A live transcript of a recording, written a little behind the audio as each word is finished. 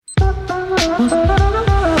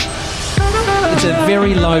It's a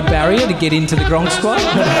very low barrier to get into the Gronk Squad.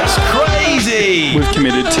 That's crazy. We've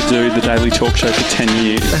committed to do the Daily Talk Show for 10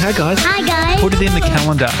 years. Hi, guys. Hi, guys. Put it in the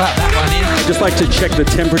calendar. That one in. I'd just like to check the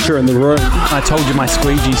temperature in the room. I told you my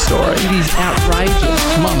squeegee story. It is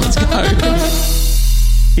outrageous. Come on, let's go.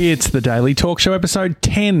 It's the Daily Talk Show, episode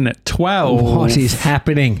 1012. What is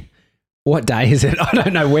happening? What day is it? I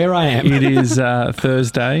don't know where I am. It is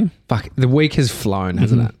Thursday. Fuck, the week has flown,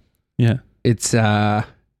 hasn't it? Yeah. It's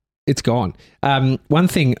gone. One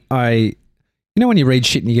thing when you read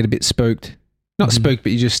shit and you get a bit spooked, not spooked,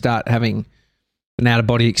 but you just start having an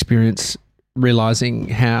out-of-body experience, realising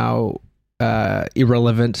how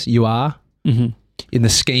irrelevant you are in the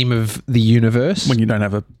scheme of the universe. When you don't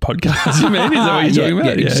have a podcast, you mean? Is that what you're talking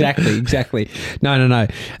about? Yeah, exactly. No.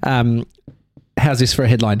 How's this for a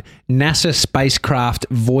headline? NASA spacecraft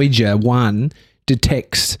Voyager 1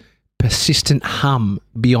 detects persistent hum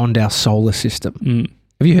beyond our solar system.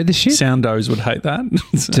 Have you heard this shit? Soundos would hate that.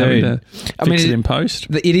 Dude. Fix it in post.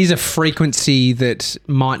 It is a frequency that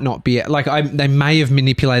might not be... they may have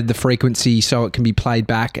manipulated the frequency so it can be played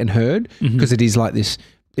back and heard because it is like this...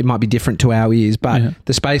 It might be different to our ears, but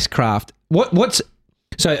the spacecraft...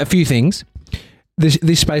 So, a few things.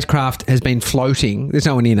 This spacecraft has been floating. There's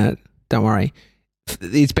no one in it. Don't worry.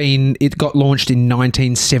 It got launched in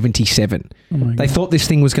 1977. They thought this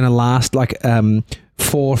thing was going to last 4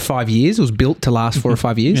 or 5 years. It was built to last 4 or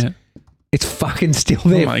 5 years. Yeah. It's fucking still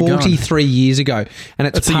there 43 years ago. And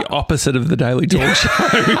it's the opposite of the Daily Talk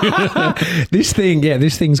Show. This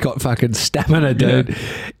thing's got fucking stamina, dude. Yeah.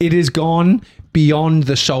 It has gone beyond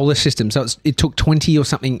the solar system. So it took 20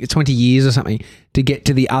 years or something to get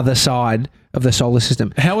to the other side of the solar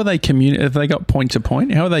system. How are they have they got point to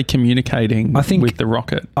point? How are they communicating with the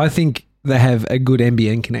rocket? I think they have a good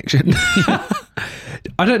NBN connection.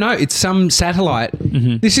 I don't know. It's some satellite.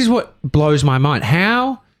 This is what blows my mind.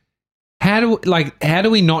 How do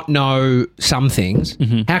we not know some things?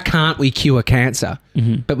 How can't we cure cancer?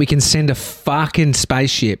 But we can send a fucking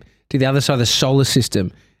spaceship to the other side of the solar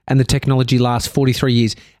system and the technology lasts 43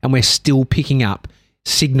 years and we're still picking up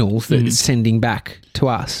signals that it's sending back to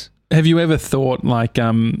us. Have you ever thought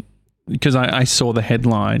because I saw the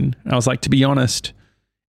headline, I was like, to be honest,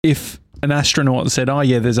 if an astronaut said, oh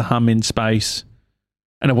yeah, there's a hum in space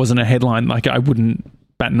and it wasn't a headline, I wouldn't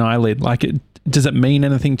bat an eyelid. Does it mean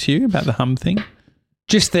anything to you about the hum thing?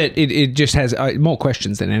 Just that it just has more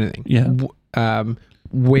questions than anything. Yeah.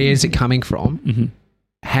 Where's it coming from?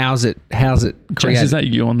 How's it Chris, is that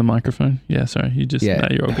you on the microphone? Yeah, sorry. You just no,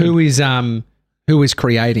 you're all good. Who is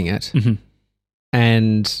creating it?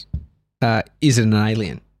 And is it an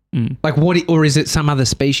alien? Or is it some other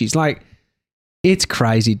species? It's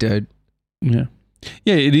crazy, dude. Yeah.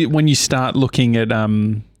 Yeah, when you start looking at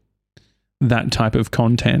that type of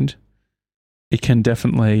content, it can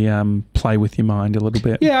definitely play with your mind a little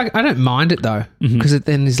bit. Yeah, I don't mind it though, because it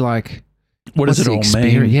then is like, what does it all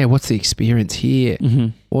mean? Yeah, what's the experience here?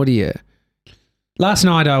 What do you... Last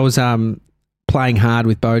night I was playing hard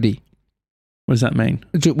with Bodhi. What does that mean?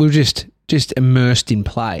 We were just immersed in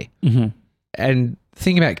play. And the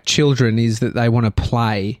thing about children is that they want to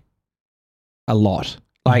play a lot.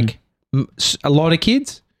 A lot of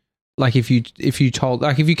kids, if you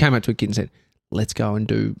came up to a kid and said, let's go and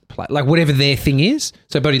do play, whatever their thing is.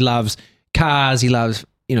 So Bodhi loves cars, he loves,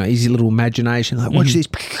 his little imagination, watch this.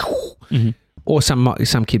 Or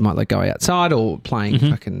some kid might go outside or playing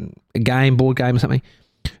fucking a board game or something.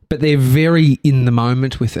 But they're very in the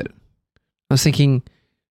moment with it. I was thinking,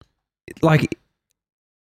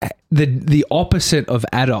 the opposite of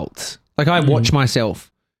adults. I watch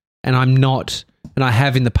myself and I'm not, and I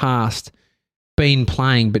have in the past been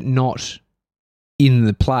playing but not in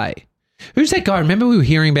the play. Who's that guy? Remember we were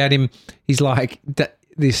hearing about him? He's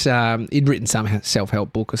he'd written some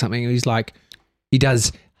self-help book or something. He's he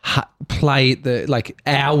does play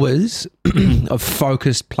hours of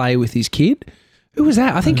focused play with his kid. Who was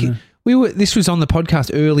that? I think this was on the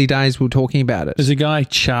podcast early days. We were talking about it. There's a guy,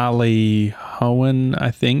 Charlie Hohen,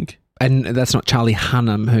 I think. And that's not Charlie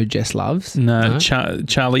Hunnam, who Jess loves. No?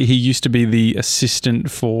 Charlie. He used to be the assistant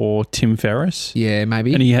for Tim Ferriss. Yeah,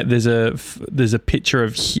 maybe. And there's a picture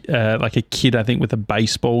of a kid, I think, with a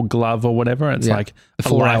baseball glove or whatever. It's a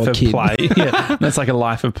life of play. Yeah, that's a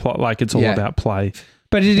life of play. It's all about play.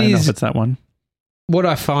 But I don't know if it's that one. What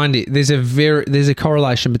I find there's a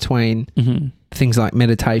correlation between things like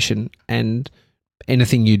meditation and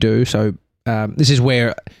anything you do. So this is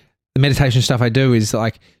where the meditation stuff I do is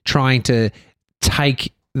trying to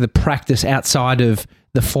take the practice outside of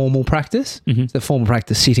the formal practice. The formal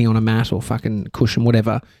practice, sitting on a mat or fucking cushion,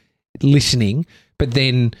 whatever, listening. But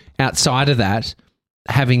then outside of that,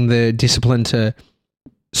 having the discipline to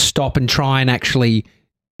stop and try and actually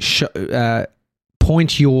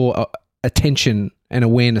point your attention and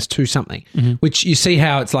awareness to something, which you see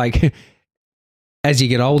how it's like as you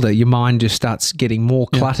get older, your mind just starts getting more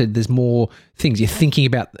cluttered. There's more things you're thinking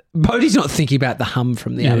about. Bodhi's not thinking about the hum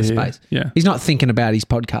from the outer space. Yeah. He's not thinking about his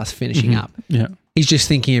podcast finishing up. Yeah. He's just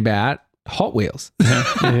thinking about Hot Wheels.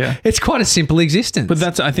 Yeah. It's quite a simple existence.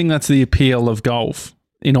 But I think that's the appeal of golf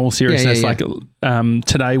in all seriousness. Like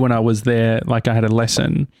today when I was there, like I had a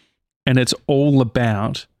lesson and it's all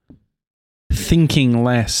about thinking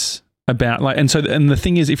less about and the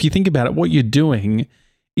thing is, if you think about it, what you're doing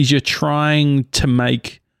is you're trying to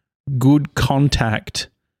make good contact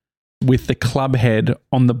with the club head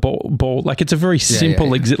on the ball. Like it's a very simple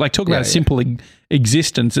like talk about a simple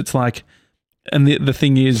existence. It's like, and the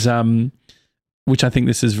thing is, which I think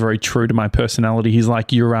this is very true to my personality. He's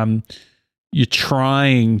like, you're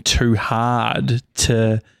trying too hard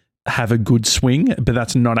to have a good swing, but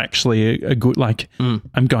that's not actually a good, like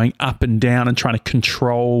I'm going up and down and trying to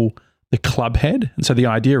control the club head. And so the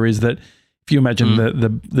idea is that if you imagine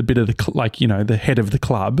the bit of the head of the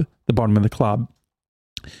club, the bottom of the club,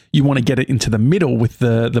 you want to get it into the middle with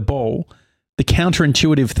the ball. The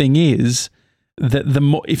counterintuitive thing is that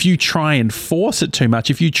if you try and force it too much,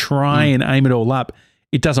 if you try and aim it all up,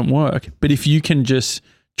 it doesn't work. But if you can just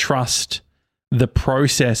trust the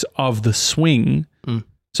process of the swing,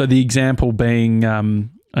 so the example being,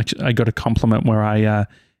 I got a compliment where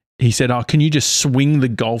he said, "Oh, can you just swing the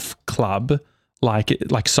golf club like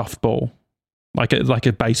softball, like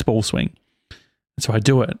a baseball swing?" And so I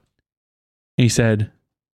do it. He said,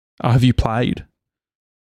 "Oh, have you played?"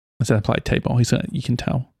 I said, "I played T-ball." He said, "You can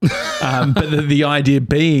tell." But the idea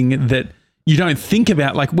being that you don't think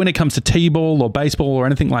about, like when it comes to T-ball or baseball or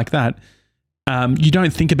anything like that, you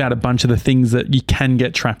don't think about a bunch of the things that you can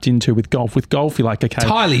get trapped into with golf. With golf, you're like, okay. It's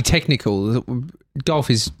highly technical.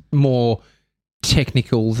 Golf is more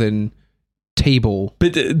technical than T-ball.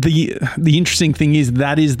 But the interesting thing is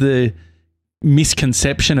that is the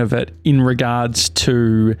misconception of it in regards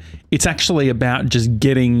to it's actually about just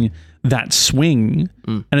getting that swing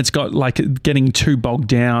and it's got like getting too bogged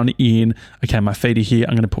down in, okay, my feet are here,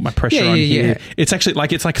 I'm going to put my pressure on here. Yeah. It's actually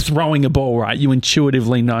like, it's like throwing a ball, right? You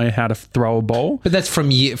intuitively know how to throw a ball. But that's from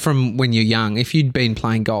when you're young. If you'd been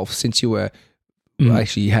playing golf since you were, well,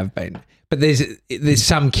 actually you have been, but there's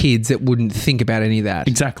some kids that wouldn't think about any of that.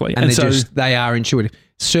 Exactly. And they are intuitive.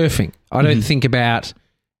 Surfing. I don't think about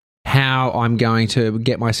how I'm going to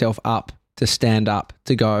get myself up to stand up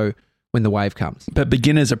to go when the wave comes. But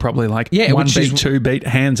beginners are probably like 1 beat, 2 beat,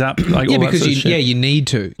 hands up. Like all because that sort of shit. You need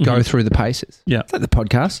to go through the paces. Yeah. It's like the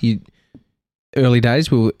podcast. Early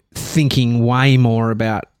days, we were thinking way more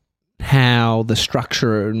about how the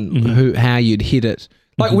structure and how you'd hit it.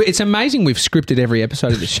 Like it's amazing we've scripted every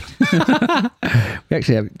episode of this show. We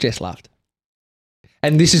actually have Jess laughed.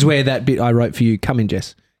 And this is where that bit I wrote for you. Come in,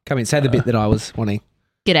 Jess. Come in. Say the bit that I was wanting.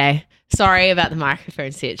 G'day. Sorry about the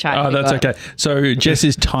microphone switch. That's okay. So Jess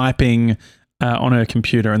is typing on her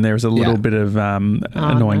computer and there's a little bit of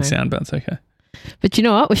annoying sound, but it's okay. But you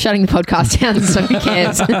know what? We're shutting the podcast down, so who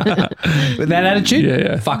cares? With that attitude?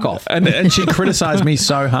 Yeah. Fuck off. And she criticised me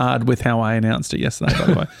so hard with how I announced it yesterday, by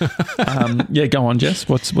the way. Go on, Jess.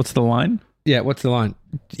 What's the line? Yeah, what's the line?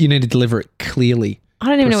 You need to deliver it clearly. I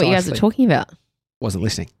don't even know what you guys are talking about. Wasn't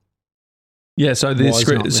listening. Yeah, so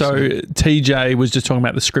TJ was just talking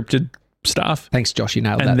about the scripted stuff. Thanks, Josh. You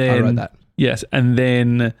nailed that. I wrote that. Yes, and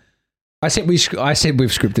then I said we've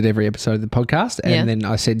scripted every episode of the podcast, and then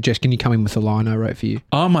I said, Jess, can you come in with a line I wrote for you?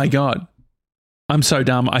 Oh my God. I'm so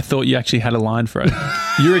dumb. I thought you actually had a line for it.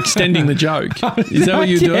 You're extending the joke. Is that what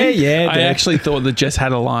you're doing? Yeah. I actually thought that Jess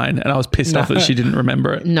had a line and I was pissed off that she didn't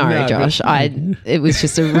remember it. No, Josh. It was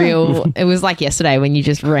just it was like yesterday when you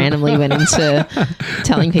just randomly went into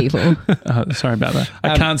telling people. Sorry about that.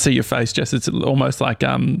 I can't see your face, Jess. It's almost like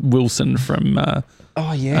Wilson from that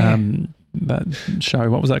show.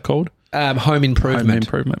 What was that called? Home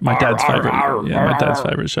Improvement. My dad's favorite. My dad's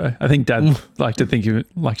favorite show. I think Dad likes to think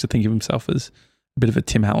of himself as a bit of a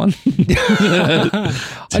Tim Allen.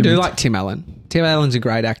 I do like Tim Allen. Tim Allen's a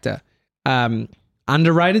great actor.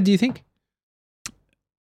 Underrated, do you think?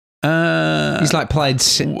 He's like played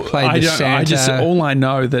the Santa. All I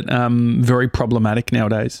know that very problematic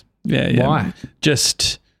nowadays. Yeah. Why?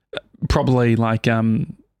 Just probably like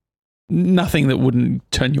nothing that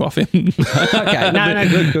wouldn't turn you off him. Okay.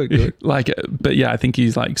 No, good. Like, but yeah, I think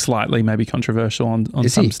he's like slightly maybe controversial on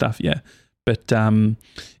some stuff. Yeah. But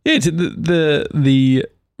it's the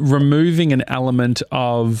removing an element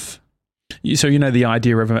of, so you know the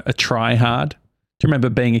idea of a tryhard. Do you remember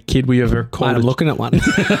being a kid? Were you ever called? I'm looking at one.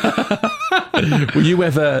 Were you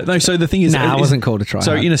ever? No. So the thing is, I wasn't called a tryhard.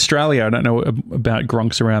 So in Australia, I don't know about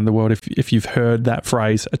gronks around the world. If you've heard that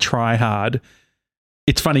phrase, a tryhard.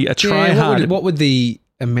 It's funny. A tryhard. What would the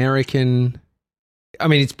American? I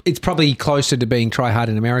mean, it's probably closer to being tryhard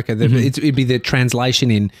in America. It'd be the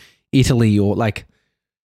translation in Italy or like.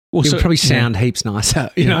 Well, it would probably sound heaps nicer,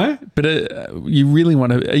 you know? But you really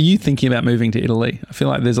want to... Are you thinking about moving to Italy? I feel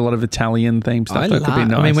like there's a lot of Italian themed stuff that could be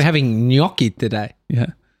nice. I mean, we're having gnocchi today. Yeah.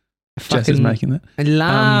 Jess is making that. I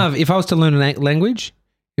love... if I was to learn a language,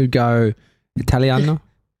 it would go Italiano,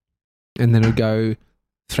 and then it would go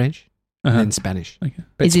French, and then Spanish. Okay.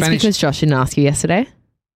 But is this because Josh didn't ask you yesterday?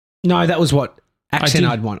 No, that was what accent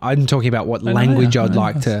I'd want. I'm talking about what language I'd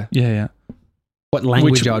like to... Yeah. What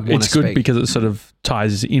language I'd want to speak. It's good because it sort of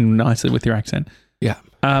ties in nicely with your accent. Yeah.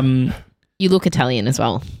 You look Italian as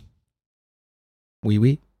well.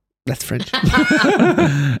 Oui. That's French.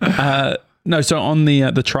 No, so on the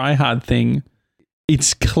tryhard thing,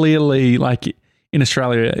 it's clearly like in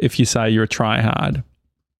Australia, if you say you're a tryhard,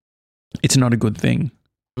 it's not a good thing.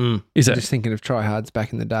 Is it? Just thinking of tryhards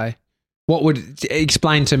back in the day. What would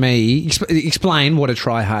explain to me? Explain what a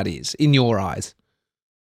tryhard is in your eyes.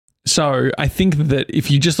 So I think that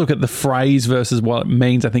if you just look at the phrase versus what it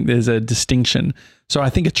means, I think there's a distinction. So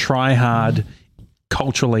I think a tryhard,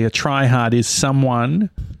 culturally, a tryhard is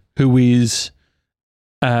someone who is,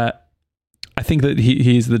 I think that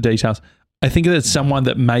here's the details. I think that it's someone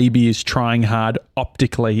that maybe is trying hard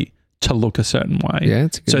optically to look a certain way. Yeah,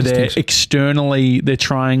 it's a good distinction. They're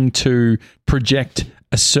trying to project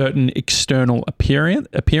a certain external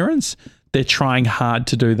appearance. They're trying hard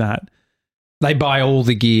to do that. They buy all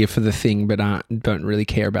the gear for the thing, but don't really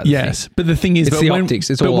care about the thing. Yes, but the thing is, it's the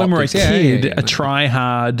optics. It's all when optics. We're a kid, a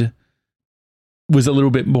tryhard was a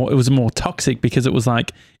little bit more. It was more toxic because it was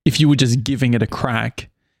like if you were just giving it a crack,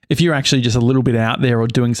 if you're actually just a little bit out there or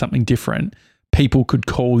doing something different, people could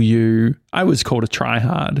call you. I was called a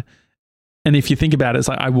tryhard, and if you think about it, it's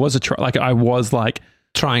like I was trying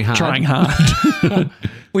hard. Trying hard,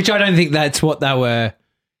 which I don't think that's what they were.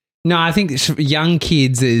 No, I think young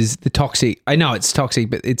kids is the toxic. I know it's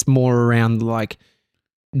toxic, but it's more around like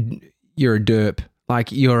you're a derp. Like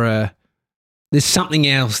there's something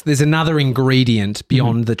else. There's another ingredient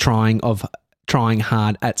beyond the trying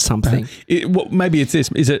hard at something. Maybe it's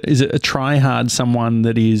this. Is it a tryhard someone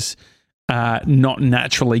that is not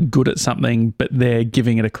naturally good at something, but they're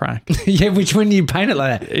giving it a crack? Yeah, which when you paint it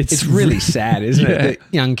like that, it's really sad, isn't it?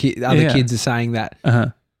 That other kids are saying that.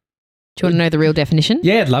 Do you want to know the real definition?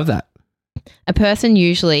 Yeah, I'd love that. A person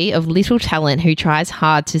usually of little talent who tries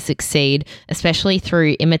hard to succeed, especially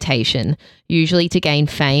through imitation, usually to gain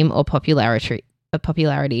fame or popularity. A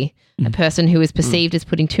person who is perceived as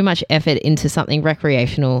putting too much effort into something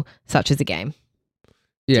recreational, such as a game.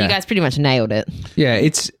 Yeah. So you guys pretty much nailed it. Yeah,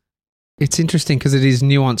 it's interesting because it is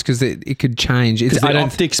nuanced because it could change. It's the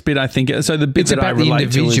optics bit, I think. So the bit that I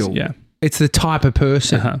relate to is, it's the type of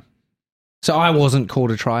person. So I wasn't called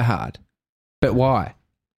a tryhard, but why?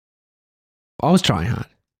 I was trying hard.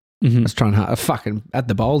 I was trying hard. Fucking at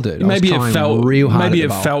the bowl, dude. Maybe it felt real hard. Maybe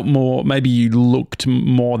it felt more. Maybe you looked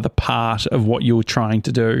more the part of what you were trying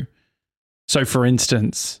to do. So, for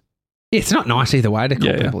instance, it's not nice either way to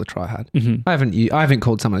call people a tryhard. I haven't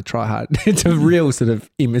called someone a tryhard. It's a real sort of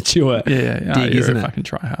immature dig, isn't it? Fucking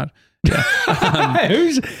tryhard. Yeah.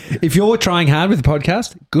 If you're trying hard with the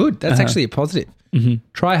podcast, good. That's actually a positive.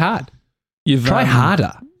 Try hard. Try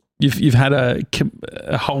harder. You've had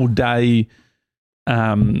a whole day,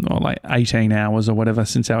 or like 18 hours or whatever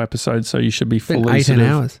since our episode, so you should be fully 18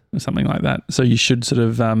 hours or something like that. So you should sort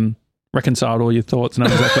of reconcile all your thoughts, know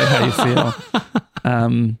exactly how you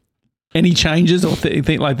feel. Any changes or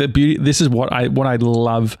think like the beauty? This is what I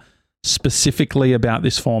love specifically about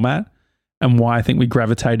this format, and why I think we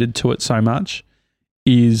gravitated to it so much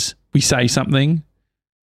is we say something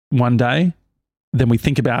one day, then we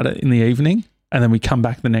think about it in the evening, and then we come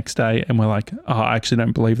back the next day and we're like, oh, I actually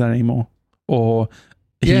don't believe that anymore. Or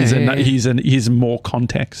here's more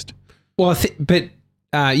context. Well,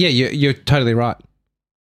 you're totally right.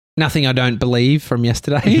 Nothing I don't believe from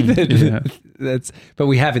yesterday. But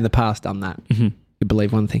we have in the past done that. You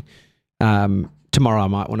believe one thing. Tomorrow I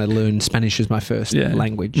might want to learn Spanish as my first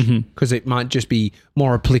language because it might just be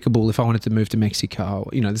more applicable if I wanted to move to Mexico.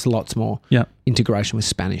 You know, there's lots more integration with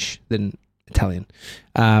Spanish than Italian.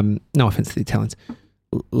 No offense to the Italians.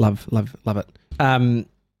 Love it.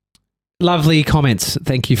 Lovely comments.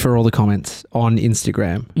 Thank you for all the comments on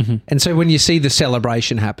Instagram. And so when you see the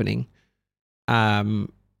celebration happening, I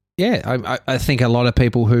think a lot of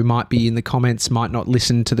people who might be in the comments might not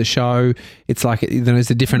listen to the show. It's like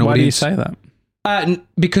there's a different audience. Why do you say that?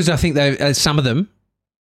 Because I think some of them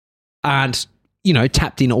aren't,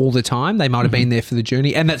 tapped in all the time. They might have been there for the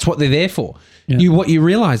journey, and that's what they're there for. Yeah. What you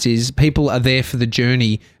realise is people are there for the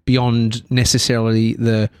journey beyond necessarily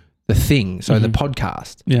the thing, so the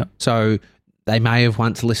podcast. Yeah. So they may have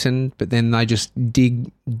once listened, but then they just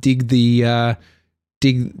dig the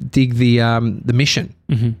mission,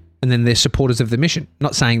 and then they're supporters of the mission.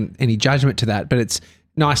 Not saying any judgment to that, but it's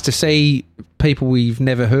nice to see people we've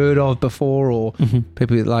never heard of before, or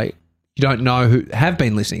people like you don't know who have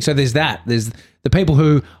been listening. So there's that. There's the people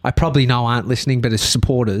who I probably know aren't listening, but as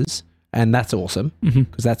supporters, and that's awesome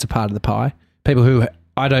because that's a part of the pie. People who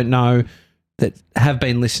I don't know that have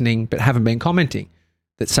been listening but haven't been commenting,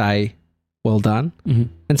 that say, well done.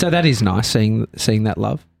 And so that is nice seeing that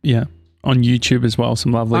love. Yeah. On YouTube as well,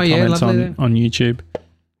 some lovely comments on YouTube.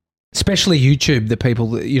 Especially YouTube, the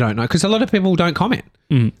people that you don't know, because a lot of people don't comment.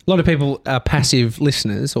 A lot of people are passive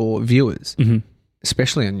listeners or viewers,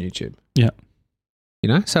 especially on YouTube. Yeah.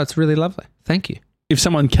 So it's really lovely. Thank you. If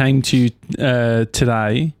someone came to you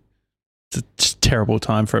today, it's a terrible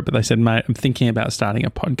time for it, but they said, mate, I'm thinking about starting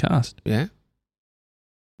a podcast. Yeah.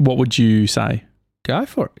 What would you say? Go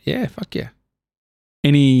for it. Yeah, fuck yeah.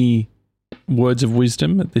 Any words of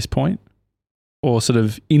wisdom at this point? Or sort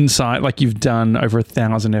of insight, like you've done over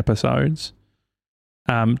 1,000 episodes?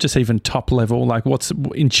 Just even top level, like what's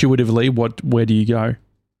intuitively, where do you go?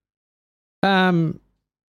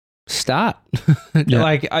 Start.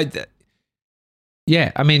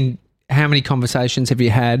 Yeah. I mean, how many conversations have you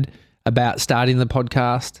had about starting the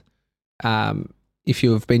podcast? If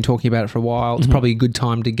you have been talking about it for a while, it's probably a good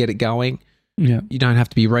time to get it going. Yeah. You don't have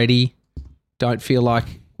to be ready. Don't feel like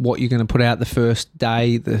what you're going to put out the first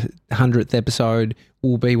day, the 100th episode,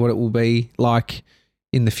 will be what it will be like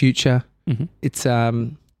in the future. It's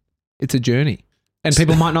a journey, and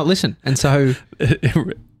people might not listen, and so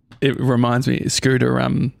it reminds me. Scooter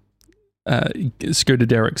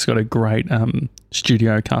Derrick's got a great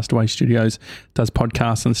studio, Castaway Studios, does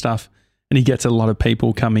podcasts and stuff, and he gets a lot of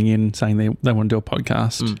people coming in saying they want to do a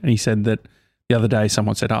podcast. And he said that the other day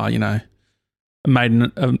someone said, a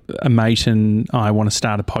mate and I want to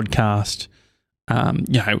start a podcast.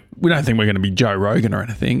 We don't think we're going to be Joe Rogan or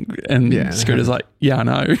anything. And Scooter's like, yeah, I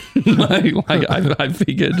know. I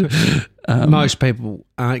figured. Most people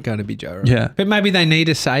aren't going to be Joe Rogan. Yeah. But maybe they need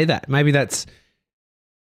to say that. Maybe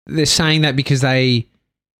they're saying that because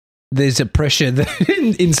there's a pressure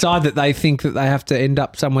inside that they think that they have to end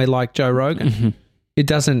up somewhere like Joe Rogan. It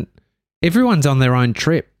doesn't. Everyone's on their own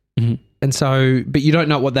trip. And so, but you don't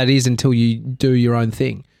know what that is until you do your own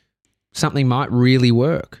thing. Something might really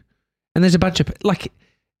work. And there's a bunch of, like,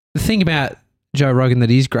 the thing about Joe Rogan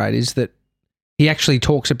that is great is that he actually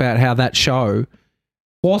talks about how that show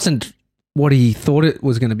wasn't what he thought it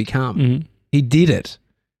was going to become. He did it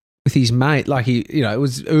with his mate. Like it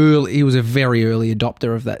was early. He was a very early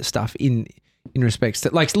adopter of that stuff in respects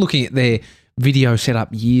that, like, looking at their video setup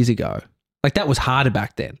years ago, like that was harder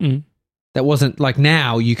back then. That wasn't like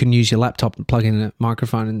now you can use your laptop and plug in a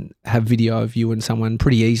microphone and have video of you and someone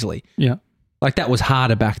pretty easily. Yeah. Like that was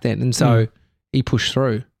harder back then. And so he pushed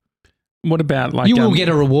through. What about like... You will get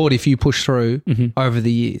a reward if you push through over the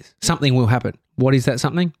years. Something will happen. What is that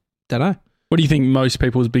something? Don't know. What do you think most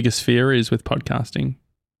people's biggest fear is with podcasting?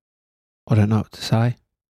 I don't know what to say.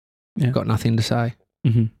 Yeah. I've got nothing to say.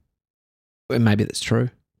 Well, maybe that's true,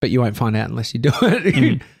 but you won't find out unless you do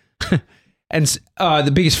it. And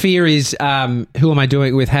the biggest fear is, who am I doing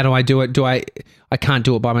it with? How do I do it? I can't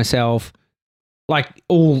do it by myself. Like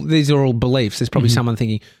these are all beliefs. There's probably someone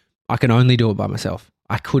thinking, I can only do it by myself.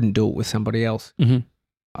 I couldn't do it with somebody else. And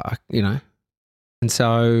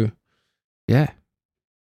so, yeah.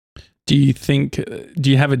 Do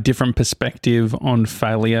you have a different perspective on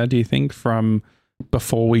failure, do you think, from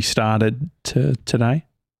before we started to today?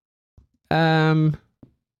 Not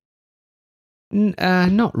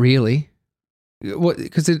really.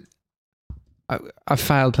 Because I've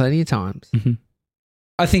failed plenty of times.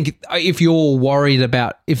 I think if you're worried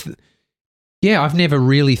about I've never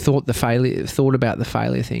really thought about the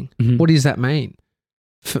failure thing. What does that mean?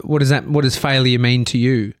 What does failure mean to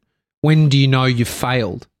you? When do you know you've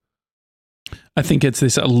failed? I think it's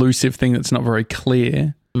this elusive thing that's not very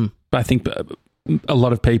clear. But I think a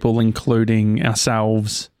lot of people, including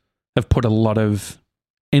ourselves, have put a lot of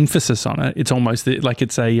emphasis on it. It's almost like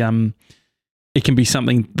it's it can be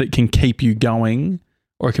something that can keep you going,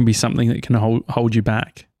 or it can be something that can hold you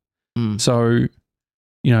back. So,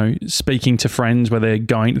 speaking to friends where they're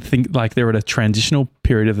going to think like they're at a transitional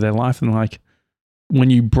period of their life, and like when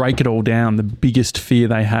you break it all down, the biggest fear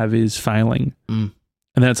they have is failing. And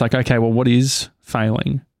then it's like, okay, well, what is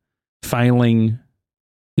failing? Failing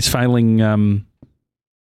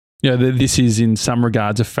this is in some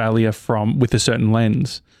regards a failure with a certain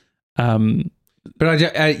lens. But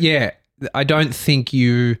I don't think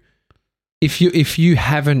if you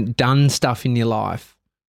haven't done stuff in your life,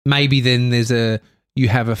 maybe then you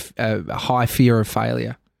have a high fear of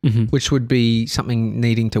failure, which would be something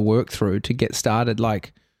needing to work through to get started.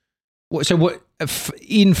 Like, what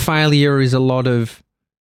in failure is a lot of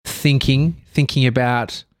thinking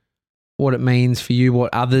about what it means for you,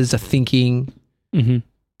 what others are thinking. Mm-hmm.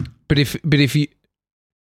 But if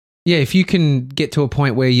you can get to a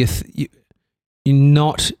point where you're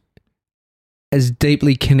not as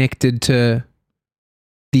deeply connected to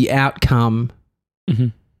the outcome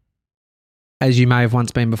as you may have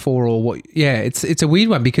once been before, or it's a weird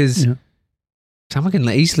one because someone can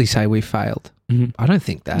easily say we failed. Mm-hmm. I don't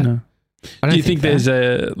think that. No. Do you think there's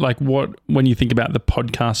when you think about the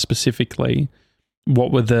podcast specifically,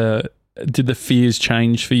 did the fears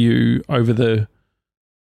change for you over the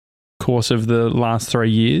course of the last 3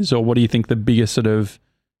 years, or what do you think the biggest sort of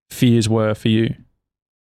fears were for you?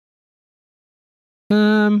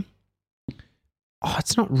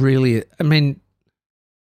 It's not really. I mean,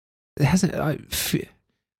 it hasn't. I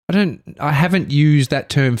haven't used that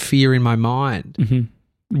term fear in my mind.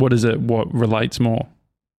 Mm-hmm. What is it? What relates more?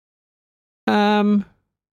 I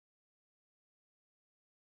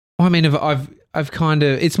mean, I've kind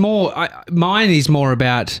of. It's more. Mine is more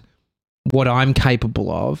about what I'm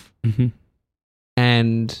capable of,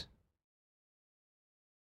 and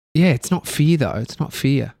it's not fear though. It's not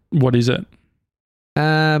fear. What is it?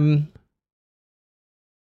 I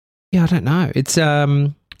don't know. It's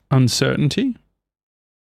uncertainty.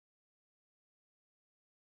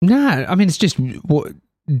 No, I mean it's just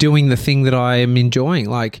doing the thing that I am enjoying.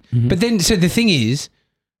 Like, but then so the thing is,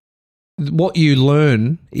 what I've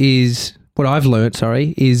learned is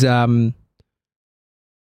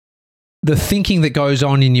the thinking that goes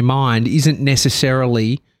on in your mind isn't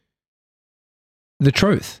necessarily the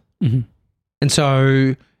truth, and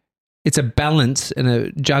so it's a balance and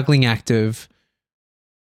a juggling act of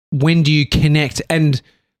when do you connect, and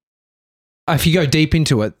if you go deep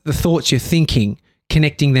into it, the thoughts you're thinking,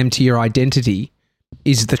 connecting them to your identity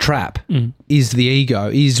is the trap, is the ego,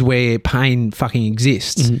 is where pain fucking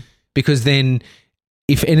exists. Because then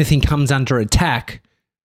if anything comes under attack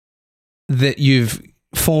that you've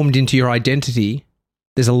formed into your identity,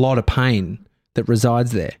 there's a lot of pain that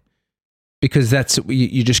resides there because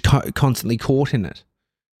you're just constantly caught in it.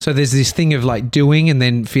 So there's this thing of like doing and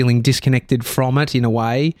then feeling disconnected from it in a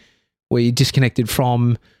way where you're disconnected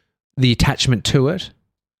from the attachment to it.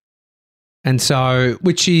 And so,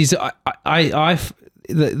 which is,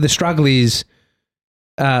 the struggle is,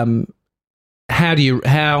 how do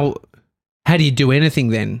you do anything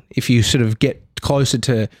then if you sort of get closer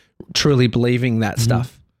to truly believing that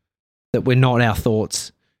stuff, that we're not our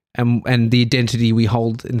thoughts and the identity we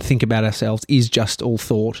hold and think about ourselves is just all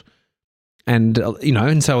thought. And,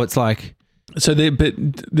 and so it's like. So but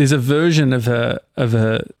there's a version of a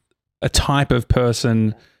type of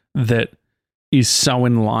person that is so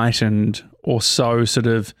enlightened or so sort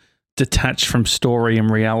of detached from story and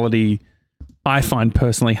reality, I find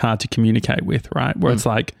personally hard to communicate with, right? Where it's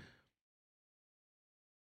like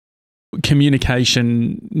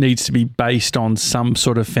communication needs to be based on some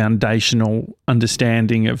sort of foundational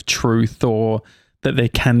understanding of truth, or that there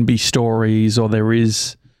can be stories, or there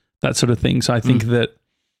is that sort of thing. So I think that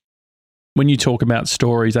when you talk about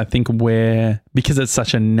stories, I think because it's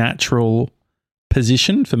such a natural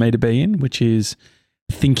position for me to be in, which is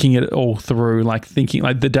thinking it all through, like thinking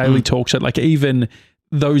like the Daily Talk Show, like even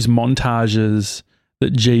those montages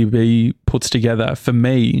that GB puts together, for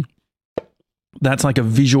me, that's like a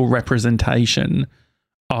visual representation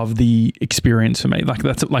of the experience for me. Like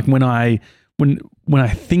that's like when I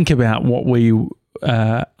think about what we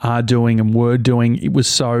are doing and were doing, it was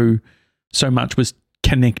so much was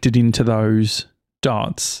connected into those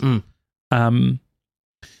dots. And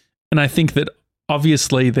I think that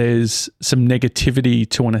obviously there's some negativity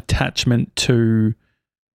to an attachment to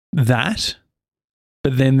that,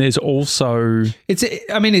 but then there's also it's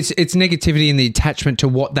negativity in the attachment to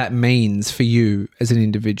what that means for you as an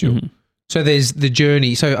individual. So there's the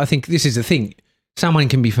journey. So I think this is the thing. Someone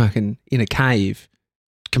can be fucking in a cave,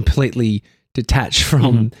 completely detached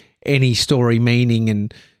from any story, meaning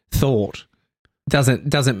and thought.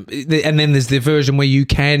 Doesn't and then there's the version where you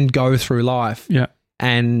can go through life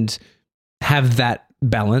and have that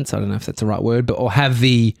balance. I don't know if that's the right word, but or have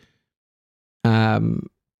the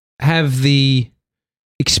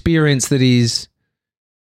experience that is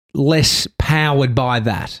less powered by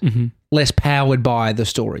that, less powered by the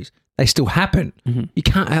stories. They still happen. You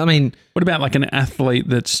can't. I mean, what about like an athlete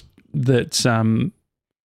that's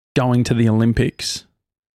going to the Olympics,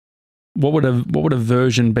 what would a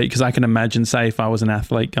version be? Because I can imagine, say, if I was an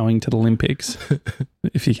athlete going to the Olympics,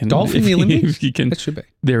 if you can golf in the Olympics, if you can, that should be.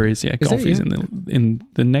 There is, yeah, golf is in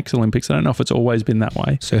the next Olympics. I don't know if it's always been that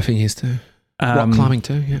way. Surfing is too. Rock climbing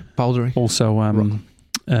too. Yeah, bouldering. Also,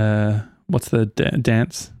 what's the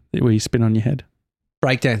dance where you spin on your head?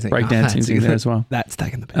 Breakdancing. Breakdancing's in there as well. That's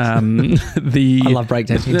taking the piss. I love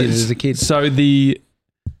breakdancing. Did it as a kid. So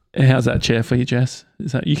how's that chair for you, Jess?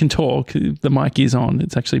 Is that you can talk? The mic is on.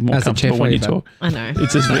 It's actually more comfortable when you talk. I know.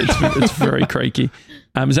 It's very creaky.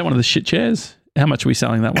 Is that one of the shit chairs? How much are we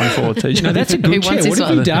selling that one for, TJ? No, that's a good chair. What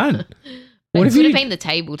have you done? What have you been the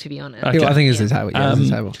table, to be honest? Okay. I think it's the table. Yeah, it's the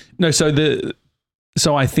table. No,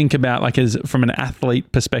 so I think about like as from an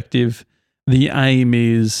athlete perspective, the aim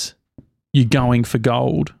is you're going for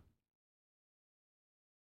gold.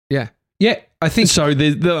 Yeah. Yeah, I think so.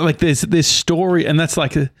 There's this story, and that's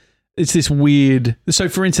like it's this weird. So,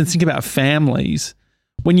 for instance, think about families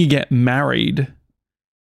when you get married,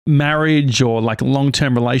 marriage or like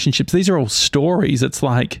long-term relationships. These are all stories. It's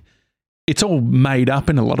like it's all made up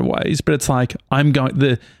in a lot of ways, but it's like I'm going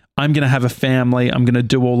to have a family. I'm going to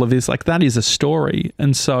do all of this. Like that is a story,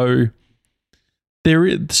 and so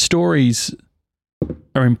stories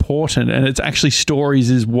are important, and it's actually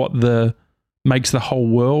stories is what makes the whole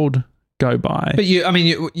world go by. But you're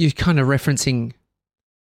kind of referencing.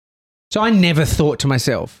 So I never thought to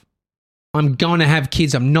myself, I'm going to have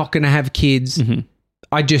kids. I'm not going to have kids. Mm-hmm.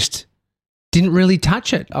 I just didn't really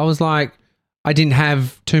touch it. I was like, I didn't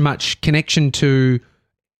have too much connection to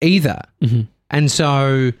either. Mm-hmm. And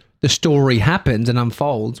so the story happens and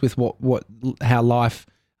unfolds with how life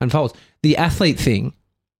unfolds. The athlete thing,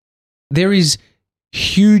 there is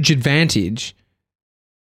huge advantage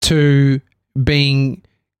to being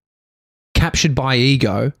captured by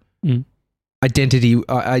ego,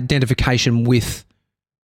 identification with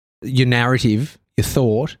your narrative, your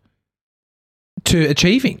thought, to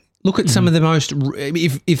achieving. Look at some of the most,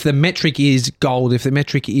 if the metric is gold, if the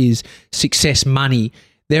metric is success, money,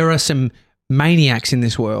 there are some maniacs in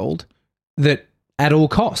this world that at all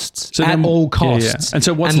costs, all costs. Yeah. And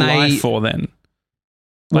so what's life for then?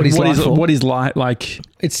 Like what is life like?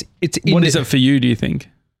 It's what is it for you, do you think?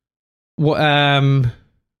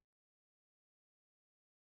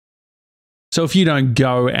 So if you don't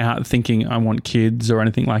go out thinking I want kids or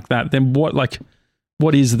anything like that, then what's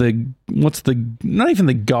not even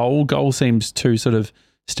the goal? Goal seems too sort of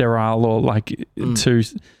sterile or like too,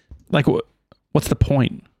 like what's the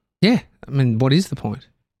point? Yeah. I mean, what is the point?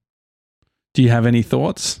 Do you have any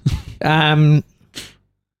thoughts? The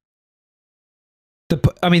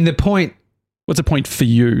point. What's the point for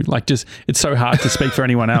you? Like just, it's so hard to speak for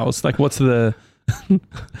anyone else. Like what's I'm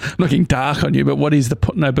looking dark on you, but what is the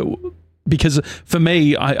point? No, but because for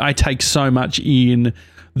me, I take so much in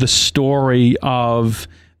the story of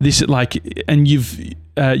this, like, and you've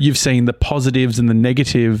seen the positives and the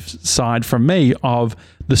negative side from me of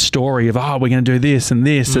the story of, we're going to do this and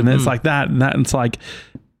this, and it's like that and that. And it's like,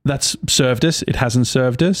 that's served us. It hasn't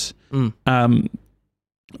served us. But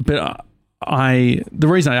the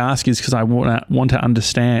reason I ask is because I want to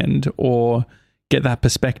understand or get that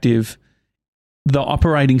perspective. The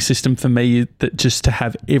operating system for me, that just to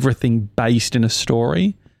have everything based in a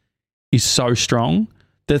story is so strong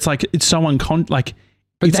that it's like it's so like.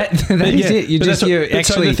 But that is it.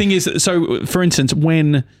 So the thing is, so for instance,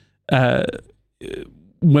 when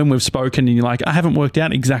we've spoken and you're like, I haven't worked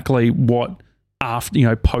out exactly what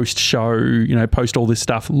after post show, post all this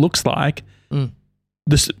stuff looks like.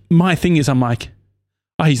 My thing is, I'm like,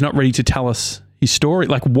 he's not ready to tell us his story,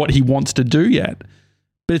 like what he wants to do yet.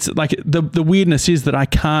 But it's like the weirdness is that I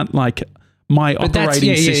can't like my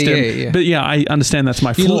operating system. Yeah. But I understand that's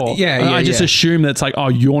my flaw. I just assume that it's like,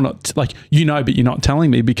 you're not like, but you're not telling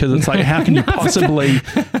me because it's like, how can you possibly?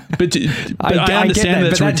 But I understand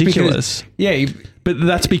that's ridiculous. But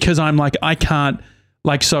that's because I'm like, I can't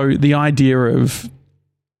like, so the idea of,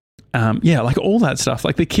 like all that stuff,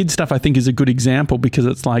 like the kid stuff, I think is a good example because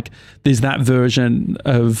it's like, there's that version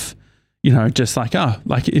of, just like,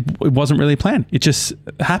 like it wasn't really a plan. It just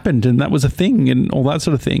happened and that was a thing and all that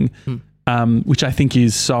sort of thing, which I think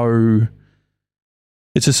is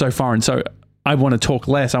it's just so foreign. So I want to talk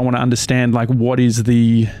less. I want to understand like, what do you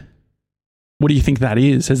think that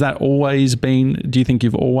is? Has that always been, do you think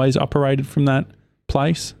you've always operated from that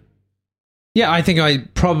place? Yeah, I think I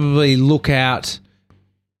probably look out.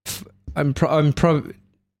 I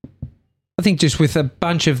think just with a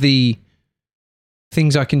bunch of the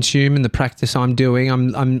things I consume and the practice I'm doing,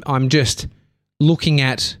 I'm just looking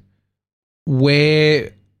at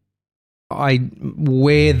where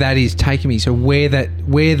where that is taking me. So where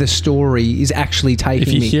the story is actually taking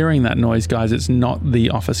me. If you're hearing that noise, guys, it's not the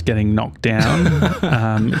office getting knocked down.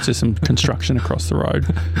 It's just some construction across the road,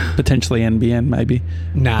 potentially NBN maybe.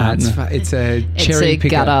 Nah, it's a cherry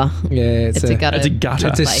picker. Gutter. Yeah, it's a gutter. It's a gutter.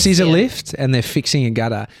 It's a scissor lift, and they're fixing a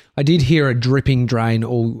gutter. I did hear a dripping drain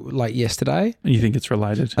all yesterday. You think it's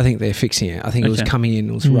related? I think they're fixing it. I think it was coming in.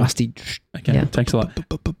 It was rusty. Okay, thanks a lot.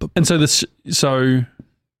 And so.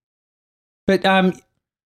 But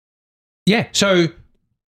yeah. So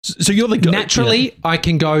you're the guy. Naturally, I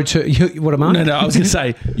can go to. What am I? No. I was going to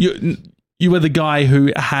say you were the guy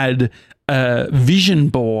who had a vision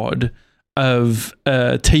board of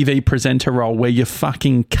a TV presenter role where you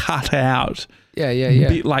fucking cut out.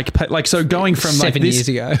 Yeah. Like so, going from 7 years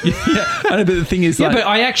ago. Yeah. I know, but the thing is, but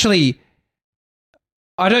I actually.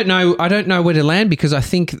 I don't know where to land because I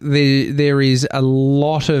think there is a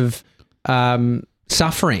lot of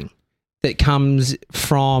suffering that comes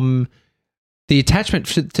from the attachment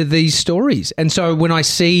to these stories. And so when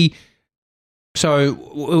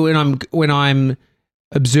I'm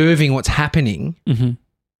observing what's happening,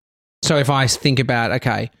 so if I think about,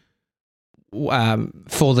 okay,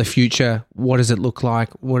 for the future, what does it look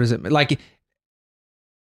like? What is it like?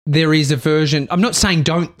 There is a version. I'm not saying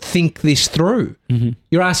don't think this through.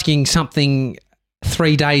 You're asking something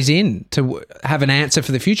 3 days in to have an answer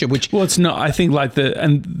for the future, which... Well, it's not, I think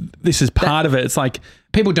and this is part of it. It's like...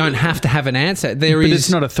 People don't have to have an answer. It's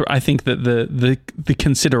not I think that the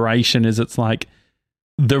consideration is it's like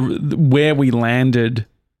where we landed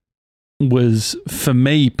was, for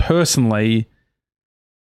me personally,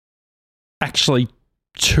 actually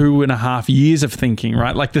 2.5 years of thinking,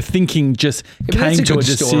 right? Like the thinking just came to a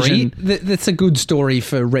decision. That's a good story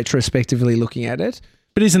for retrospectively looking at it.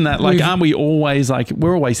 But isn't that like, aren't we always like,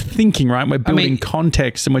 we're always thinking, right? We're building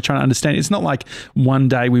context and we're trying to understand. It's not like one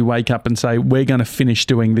day we wake up and say, we're going to finish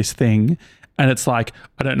doing this thing. And it's like,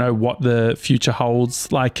 I don't know what the future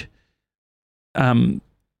holds. Like, but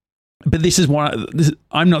this is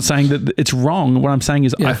I'm not saying that it's wrong. What I'm saying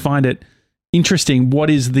is I find it interesting. What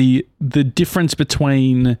is the difference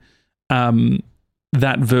between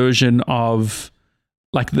that version of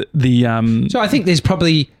like the So I think there's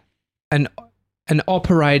probably an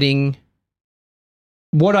operating,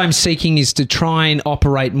 what I'm seeking is to try and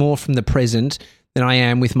operate more from the present than I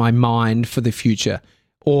am with my mind for the future,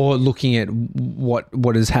 or looking at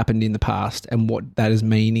what has happened in the past and what that is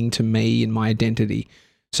meaning to me and my identity.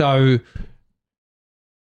 So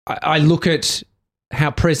I look at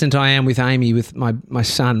how present I am with Amy, with my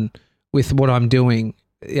son, with what I'm doing,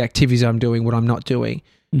 the activities I'm doing, what I'm not doing.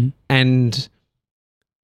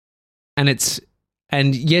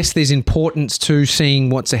 And yes, there's importance to seeing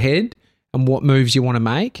what's ahead and what moves you want to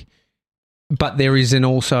make, but there is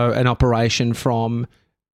also an operation from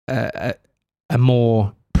a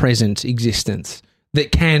more present existence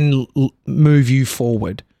that can move you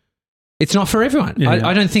forward. It's not for everyone.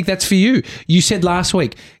 I don't think that's for you. You said last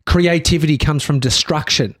week, creativity comes from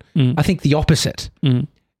destruction. I think the opposite.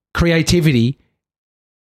 Creativity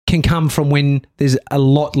can come from when there's a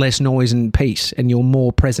lot less noise and peace and you're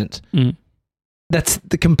more present. That's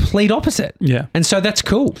the complete opposite. Yeah. And so that's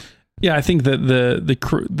cool. Yeah, I think that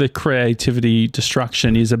the creativity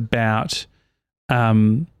destruction is about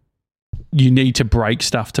you need to break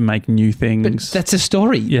stuff to make new things. But that's a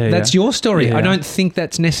story. That's your story. Yeah. I don't think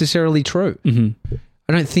that's necessarily true. I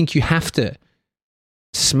don't think you have to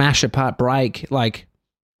smash apart, break. Like,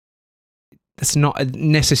 that's not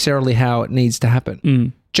necessarily how it needs to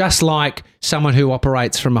happen. Just like someone who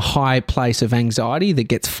operates from a high place of anxiety that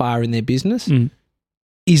gets far in their business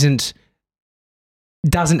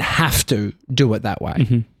doesn't have to do it that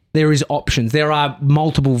way. There is options. There are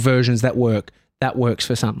multiple versions that work. That works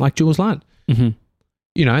for some, like Jules Lund.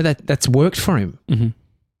 You know, that's worked for him.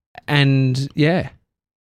 And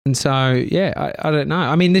and so I don't know.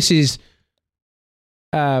 I mean, this is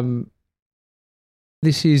a.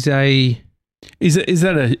 Is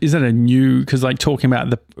that a new, because like talking about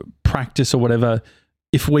the practice or whatever,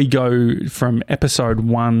 if we go from episode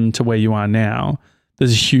 1 to where you are now,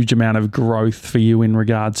 there's a huge amount of growth for you in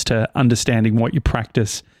regards to understanding what your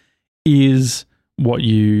practice is, what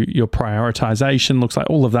your prioritization looks like,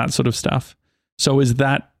 all of that sort of stuff. So is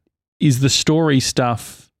the story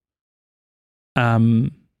stuff,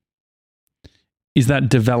 is that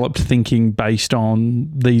developed thinking based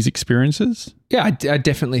on these experiences? Yeah, I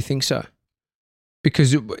definitely think so.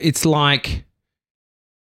 Because it's like,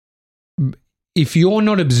 if you're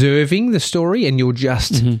not observing the story and you're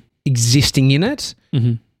just existing in it,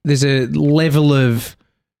 there's a level of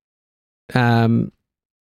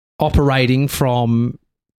operating from,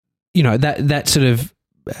 you know, that sort of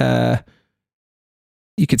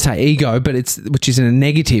you could say ego, but which isn't a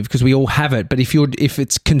negative because we all have it. But if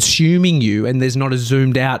it's consuming you and there's not a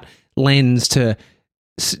zoomed out lens to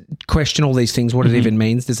question all these things, what it even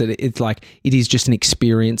means, it's like it is just an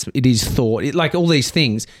experience, it is thought, like all these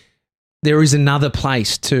things. There is another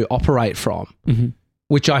place to operate from,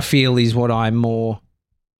 which I feel is what I'm more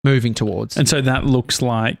moving towards. And so that looks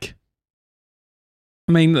like,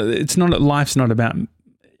 I mean, life's not about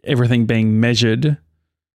everything being measured,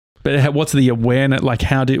 but what's the awareness, like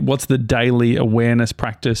what's the daily awareness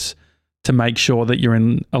practice to make sure that you're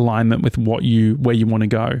in alignment with where you want to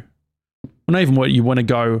go? Well, not even what you want to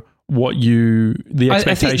go, the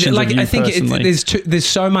expectations of you personally. There's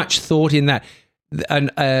so much thought in that,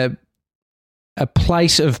 a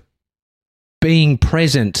place of being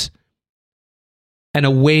present and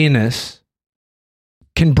awareness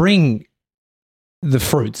can bring the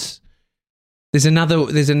fruits. There's another,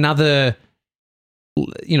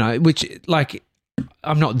 which like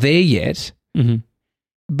I'm not there yet,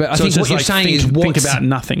 but I think what you're saying is think about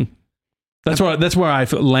nothing. That's where I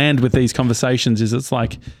land with these conversations. Is it's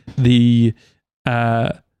like and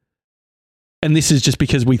this is just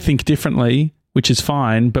because we think differently, which is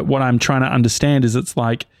fine. But what I'm trying to understand is it's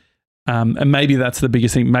like, and maybe that's the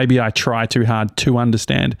biggest thing. Maybe I try too hard to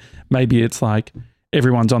understand. Maybe it's like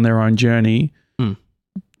everyone's on their own journey.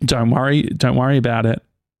 Don't worry about it.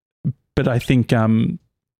 But I think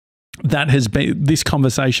that has been, this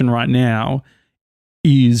conversation right now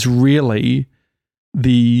is really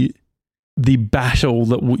the battle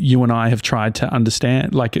that you and I have tried to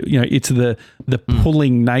understand. Like, it's the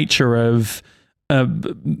pulling nature of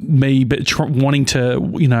me, but wanting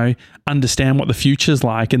to, understand what the future's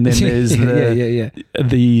like. And then there's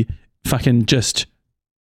the fucking just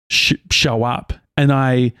show up.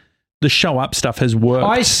 And the show up stuff has worked.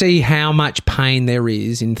 I see how much pain there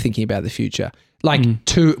is in thinking about the future. Like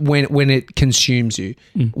when it consumes you,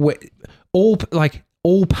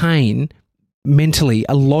 all pain mentally,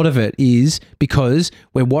 a lot of it is because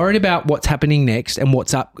we're worried about what's happening next and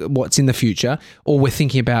what's in the future, or we're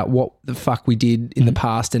thinking about what the fuck we did in the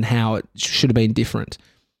past and how it should have been different.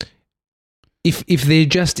 If there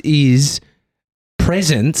just is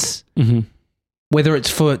presence, whether it's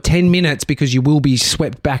for 10 minutes because you will be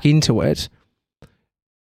swept back into it,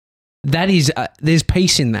 that is there's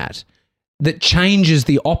peace in that changes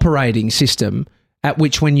the operating system at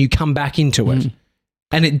which when you come back into it.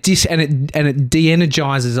 And it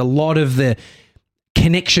de-energizes a lot of the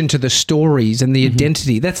connection to the stories and the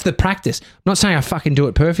identity. That's the practice. I'm not saying I fucking do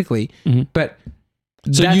it perfectly, but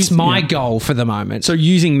that's my goal for the moment. So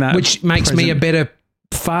using that, which makes me a better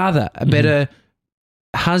father, a better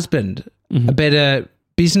husband, a better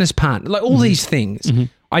business partner, like all these things.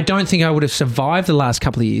 I don't think I would have survived the last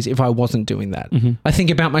couple of years if I wasn't doing that. I think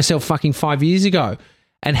about myself fucking 5 years ago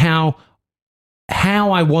and how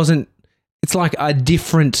I wasn't. It's like a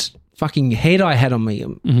different fucking head I had on me,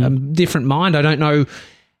 a different mind. I don't know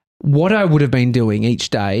what I would have been doing each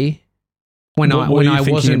day when I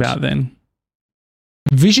wasn't about then.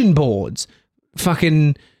 Vision boards,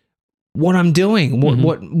 fucking what I'm doing,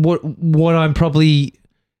 what I'm probably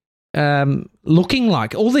looking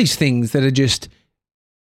like. All these things that are just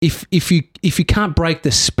if you can't break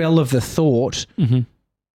the spell of the thought,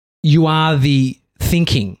 you are the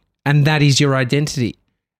thinking, and that is your identity.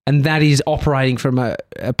 And that is operating from a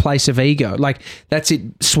place of ego. Like, that's it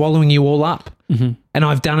swallowing you all up. And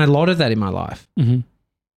I've done a lot of that in my life. And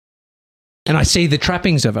I see the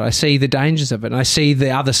trappings of it. I see the dangers of it. And I see the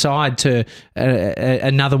other side to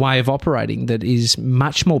another way of operating that is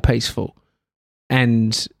much more peaceful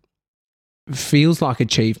and feels like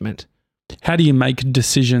achievement. How do you make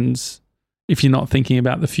decisions if you're not thinking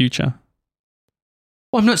about the future?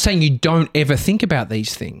 Well, I'm not saying you don't ever think about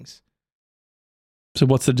these things. So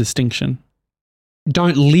what's the distinction?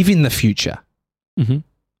 Don't live in the future.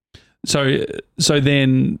 So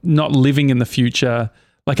then not living in the future,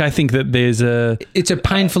 like I think that it's a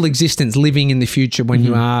painful existence living in the future when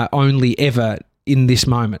you are only ever in this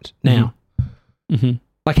moment now.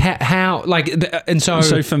 Like how like, and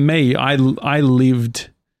so for me, I lived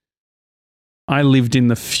in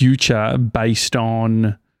the future based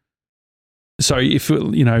on, so if,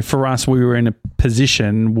 for us, we were in a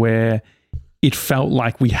position where it felt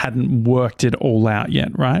like we hadn't worked it all out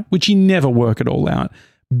yet, right? Which you never work it all out.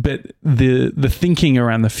 But the thinking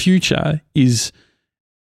around the future is,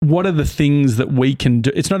 what are the things that we can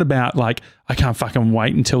do? It's not about like, I can't fucking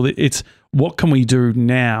wait until it's what can we do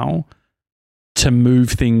now to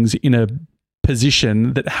move things in a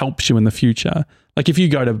position that helps you in the future. Like if you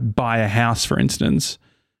go to buy a house, for instance,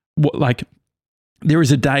 there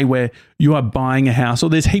is a day where you are buying a house,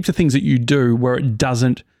 or there's heaps of things that you do where it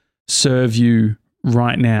doesn't serve you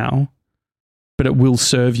right now, but it will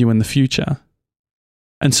serve you in the future.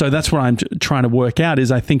 And so that's what I'm trying to work out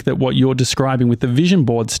is I think that what you're describing with the vision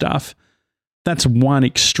board stuff, that's one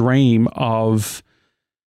extreme of,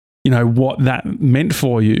 what that meant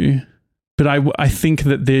for you. But I think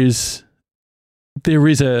that there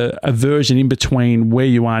is a version in between where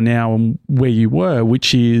you are now and where you were,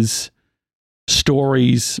 which is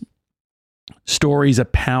stories. Stories are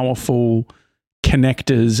powerful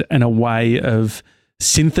connectors and a way of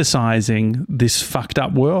synthesizing this fucked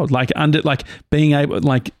up world. Being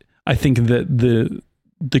able, I think that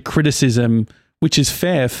the criticism, which is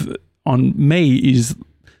fair on me, is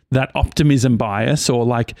that optimism bias, or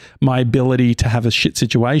my ability to have a shit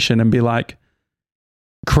situation and be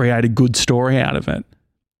create a good story out of it.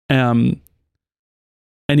 And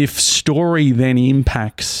if story then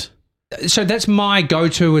impacts. So that's my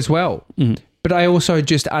go-to as well. Mm. But I also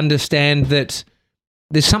just understand that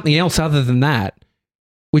there's something else other than that,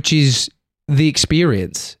 which is the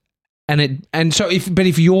experience. So wouldn't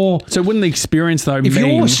the experience though if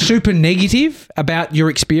you're super negative about your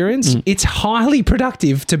experience, it's highly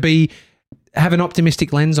productive to have an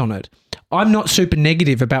optimistic lens on it. I'm not super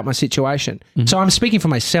negative about my situation. So I'm speaking for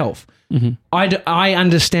myself. I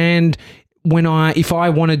understand if I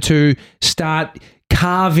wanted to start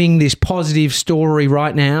carving this positive story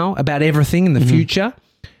right now about everything in the future,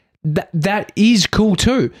 that is cool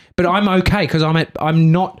too. But I'm okay because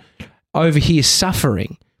I'm not over here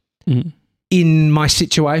suffering in my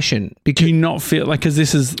situation. Do you not feel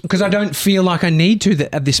because I don't feel like I need to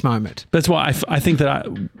at this moment. That's why I think that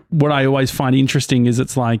what I always find interesting is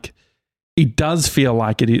it's it does feel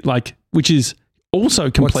like it is which is also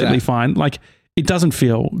completely fine. It doesn't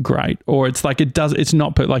feel great, or it's it's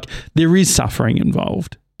not, but there is suffering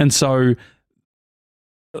involved. And so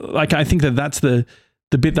I think that's the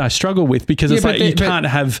bit that I struggle with, because it's you can't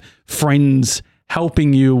have friends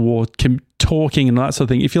helping you or talking and that sort of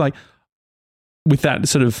thing. If you're with that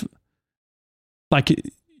sort of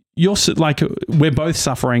you're we're both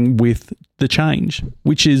suffering with the change,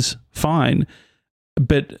 which is fine,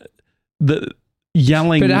 but the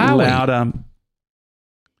yelling louder.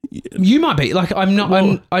 You might be I'm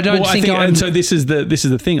not. I don't think. And so this is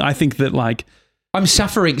the thing. I think that I'm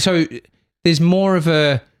suffering. So there's more of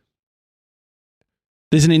there's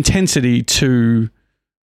an intensity to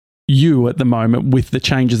you at the moment with the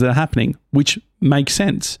changes that are happening, which makes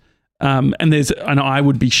sense. And I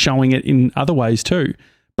would be showing it in other ways too.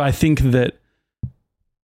 But I think that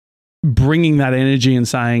bringing that energy and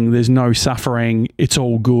saying there's no suffering, it's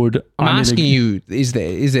all good. I'm asking you, is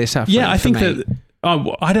there suffering? Yeah, I think that.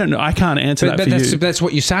 Oh, I don't know. I can't answer that for you. That's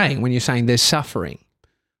what you're saying when you're saying there's suffering.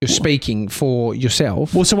 You're speaking for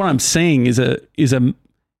yourself. Well, so what I'm seeing is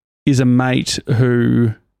a mate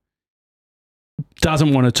who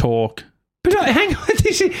doesn't want to talk. But hang on,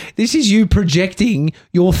 this is you projecting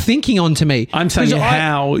your thinking onto me. I'm saying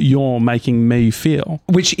how you're making me feel,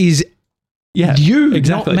 which is you,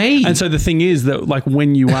 exactly. Not me. And so the thing is that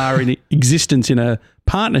when you are in existence in a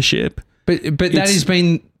partnership, but that has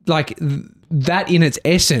been that in its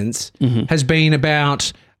essence has been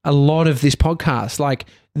about a lot of this podcast,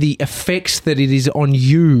 the effects that it is on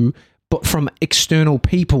you, but from external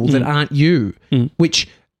people that aren't you,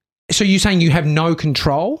 so you're saying you have no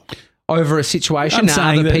control over a situation and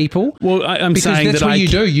other people? Well, I'm saying that's what you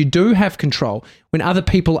do. You do have control. When other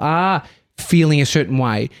people are feeling a certain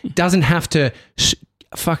way, it doesn't have to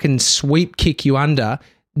fucking sweep kick you under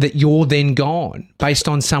that you're then gone based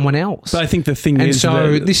on someone else. But I think the thing is,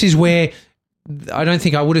 so this is where I don't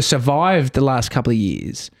think I would have survived the last couple of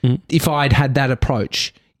years if I'd had that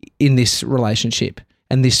approach in this relationship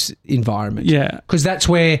and this environment. Yeah. Because that's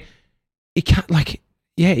where it can't,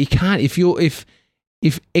 you can't,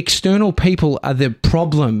 if external people are the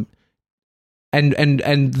problem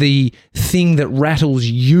and the thing that rattles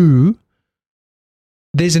you,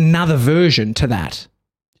 there's another version to that.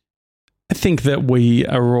 I think that we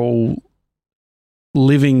are all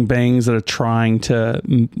living beings that are trying to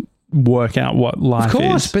work out what life is. Of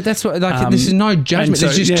course, but that's what this is no judgment. So,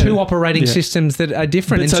 there's just two operating systems that are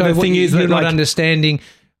different. But and so the thing is you're that not understanding,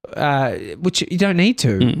 which you don't need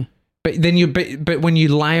to. But then but when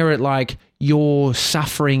you layer it you're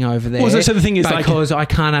suffering over there. Well, so the thing is because I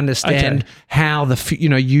can't understand how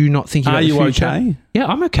you not thinking about the future. Are you okay? Yeah,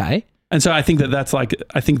 I'm okay. And so I think that's I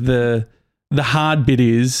think the hard bit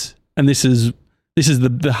is, and this is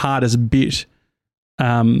the hardest bit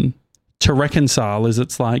to reconcile, is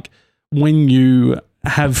it's when you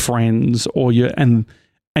have friends or and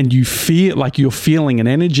you feel like you're feeling an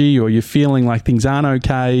energy, or you're feeling like things aren't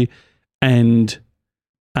okay, and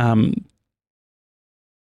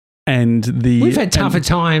we've had tougher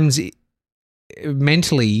times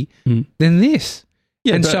mentally than this.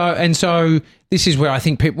 Yeah, and so this is where I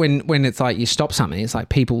think people, when it's like you stop something, it's like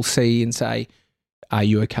people see and say, "Are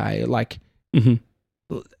you okay?" Like, you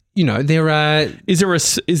know, there are. Is there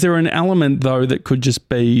an element though that could just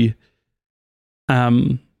be,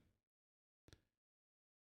 so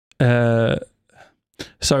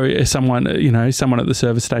if someone at the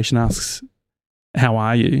service station asks, "How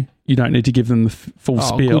are you?" You don't need to give them the full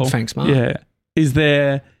spiel. Good, thanks, Mark. Yeah. Is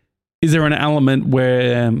there an element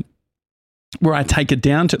where I take it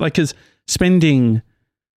down to, like, because spending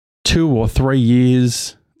 2 or 3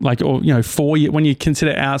 years, like, or 4 years, when you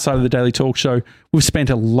consider outside of the Daily Talk Show, we've spent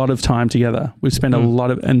a lot of time together. We've spent a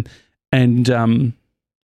lot of and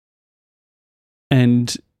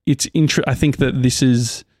it's I think that this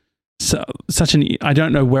is such an. I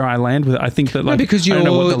don't know where I land with it. I think that, like, because you're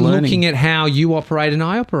looking at how you operate and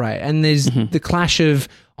I operate, and there's the clash of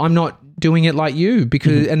I'm not doing it like you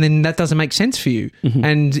because, and then that doesn't make sense for you,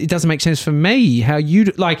 and it doesn't make sense for me how you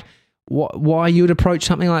like why you would approach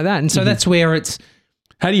something like that, and so that's where it's.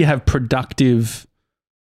 How do you have productive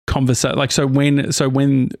conversation? Like, so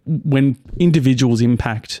when individuals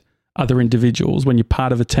impact other individuals, when you're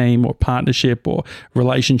part of a team or partnership or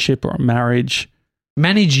relationship or a marriage.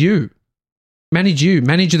 Manage the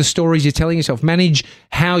stories you're telling yourself, manage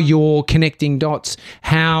how you're connecting dots,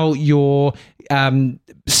 how you're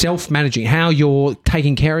self-managing, how you're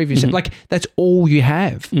taking care of yourself. Like, that's all you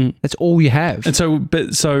have. That's all you have. And so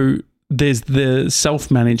there's the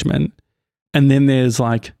self-management, and then there's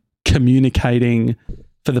like communicating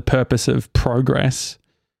for the purpose of progress.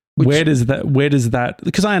 Where does that,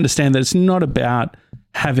 because I understand that it's not about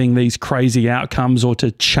having these crazy outcomes or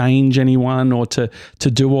to change anyone or to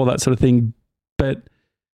do all that sort of thing. But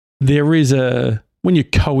there is when you're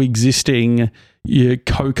coexisting, you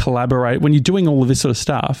co-collaborate, when you're doing all of this sort of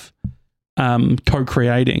stuff,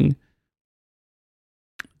 co-creating,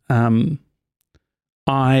 I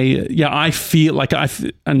feel like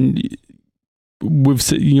and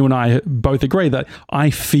you and I both agree that I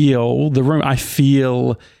feel the room, I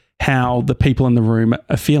feel how the people in the room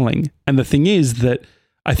are feeling. And the thing is that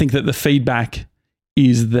I think that the feedback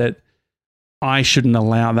is that I shouldn't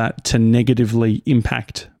allow that to negatively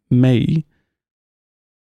impact me.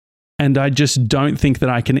 And I just don't think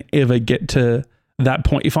that I can ever get to that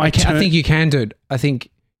point. If I think you can, dude. I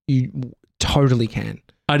think you totally can.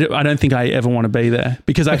 I don't think I ever want to be there,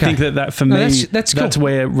 because I think that for me, that's cool. That's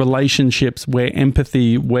where relationships, where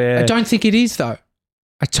empathy, where... I don't think it is, though.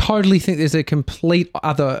 I totally think there's a complete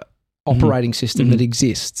other operating system that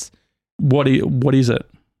exists. What is it?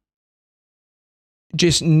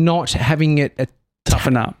 Just not having it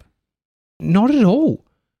toughen up. Not at all.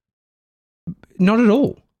 Not at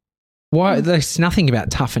all. Why? There's nothing about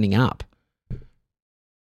toughening up.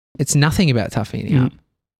 It's nothing about toughening up.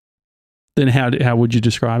 Then how would you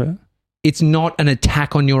describe it? It's not an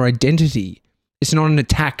attack on your identity. It's not an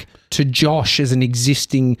attack to Josh as an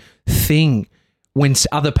existing thing. When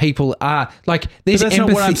other people are like, there's that's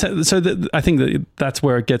empathy. Not what I'm saying. So I think that's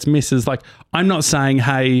where it gets missed. Is like, I'm not saying,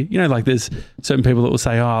 hey, like there's certain people that will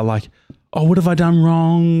say, what have I done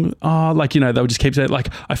wrong? They'll just keep saying, like,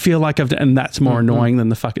 I feel like I've done, and that's more annoying than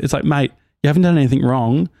the fuck. It's like, mate, you haven't done anything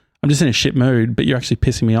wrong. I'm just in a shit mood, but you're actually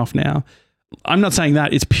pissing me off now. I'm not saying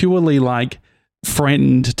that. It's purely like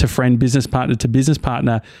friend to friend, business partner to business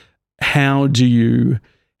partner. How do you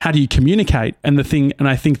communicate? And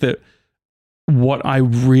I think that what I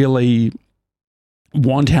really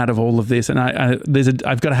want out of all of this, and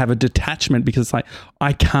I've got to have a detachment, because it's like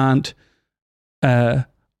I can't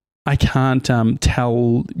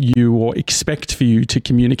tell you or expect for you to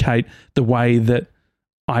communicate the way that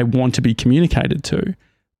I want to be communicated to,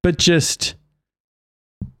 but just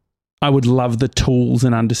I would love the tools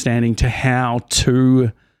and understanding to how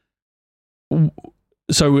to.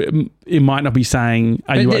 So it might not be saying,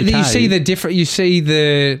 "Are you okay?" You see the different. You see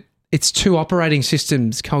the. It's two operating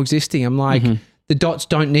systems coexisting. I'm like, the dots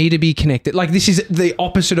don't need to be connected. Like, this is the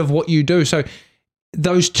opposite of what you do. So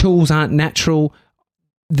those tools aren't natural.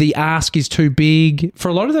 The ask is too big for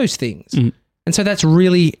a lot of those things. And so that's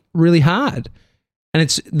really, really hard. And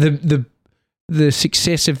it's the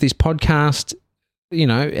success of this podcast,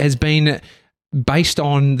 has been based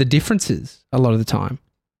on the differences a lot of the time.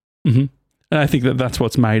 And I think that's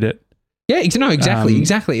what's made it. Yeah,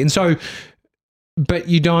 exactly. And so, but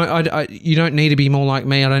you don't need to be more like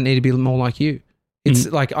me. I don't need to be more like you. It's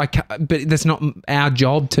like but that's not our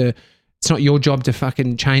job to. It's not your job to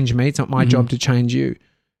fucking change me. It's not my job to change you.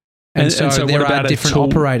 And so there are different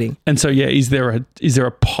operating. And so is there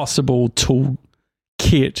a possible tool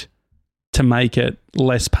kit to make it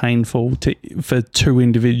less painful for two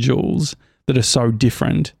individuals that are so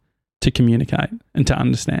different to communicate and to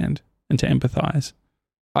understand and to empathize?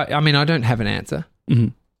 I mean, I don't have an answer. Mm-hmm.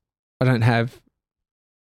 I don't know.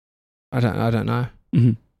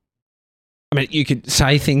 Mm-hmm. I mean, you could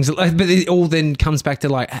say things, but it all then comes back to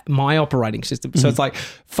like my operating system. So it's like,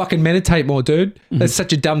 fucking meditate more, dude. That's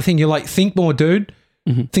such a dumb thing. You're like, think more, dude.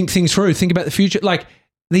 Think things through. Think about the future. Like,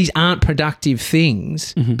 these aren't productive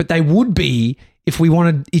things, but they would be if we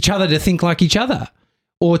wanted each other to think like each other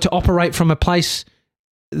or to operate from a place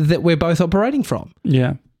that we're both operating from.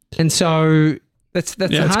 Yeah. And so that's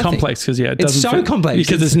it's complex because it's so complex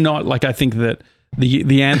because it's not like, I think that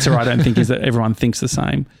the answer I don't think is that everyone thinks the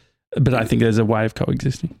same, but I think there's a way of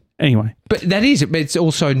coexisting anyway. But that is, it's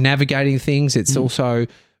also navigating things. It's also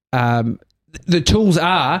the tools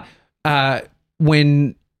are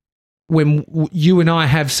when you and I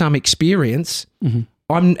have some experience.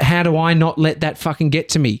 How do I not let that fucking get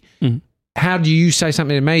to me? How do you say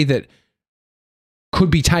something to me that could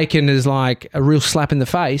be taken as like a real slap in the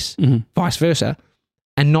face, vice versa,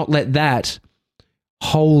 and not let that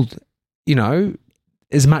hold,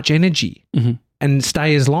 as much energy and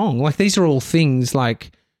stay as long? Like, these are all things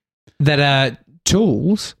like that are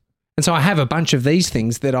tools. And so I have a bunch of these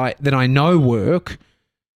things that I know work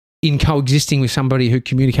in coexisting with somebody who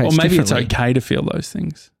communicates differently. Or maybe it's okay to feel those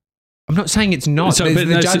things. I'm not saying it's not. So,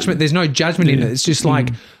 there's no judgment in it. It's just like,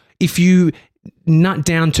 if you nut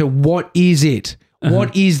down to what is it?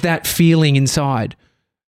 What is that feeling inside?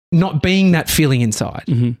 Not being that feeling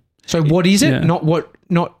inside. So what is it? Not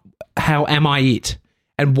how am I it?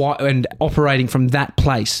 And operating from that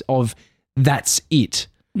place of that's it.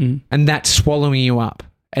 And that's swallowing you up.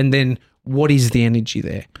 And then what is the energy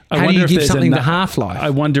there? How do you give something the half-life?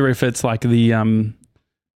 I wonder if it's like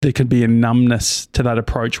there could be a numbness to that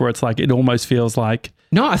approach where it's like, it almost feels like...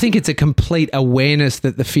 No, I think it's a complete awareness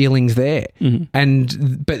that the feeling's there.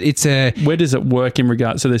 But it's a... Where does it work in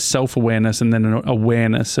regard... So there's self-awareness and then an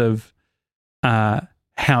awareness of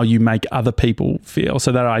how you make other people feel.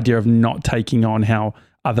 So that idea of not taking on how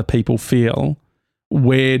other people feel,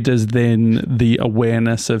 where does then the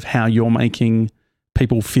awareness of how you're making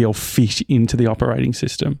people feel fit into the operating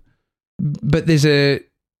system? But there's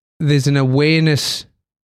an awareness...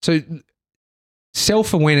 So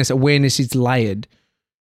self-awareness, awareness is layered.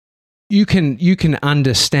 You can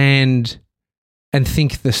understand and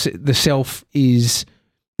think the self is,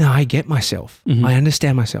 no, I get myself. I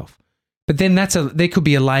understand myself. But then there could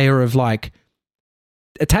be a layer of like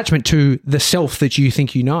attachment to the self that you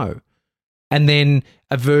think you know. And then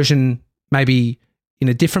a version maybe in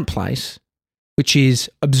a different place, which is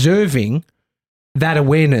observing that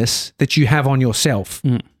awareness that you have on yourself.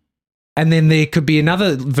 And then there could be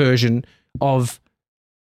another version of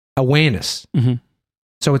awareness.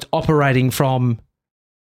 So it's operating from,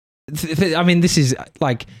 I mean, this is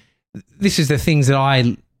the things that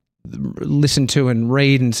I listen to and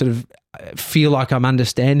read and sort of feel like I'm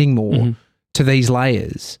understanding more to these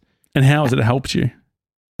layers. And how has it helped you?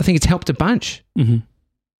 I think it's helped a bunch. I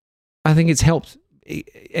think it's helped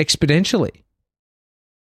exponentially.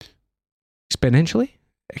 Exponentially?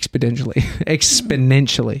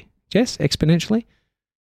 Jess, exponentially?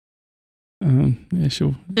 Yeah,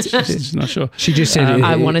 sure. She's not sure. She just said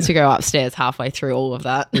I wanted to go upstairs halfway through all of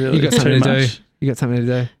that. Really? You got something to do. You got something to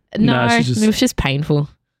do. No, it was just painful.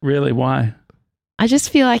 Really? Why? I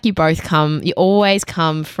just feel like you always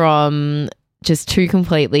come from just two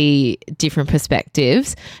completely different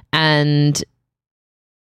perspectives, and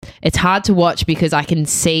it's hard to watch because I can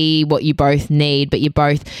see what you both need, but you're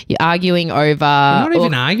arguing over... We're not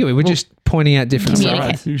even arguing. We're just pointing out different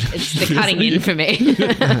sides. It's the cutting in for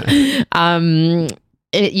me.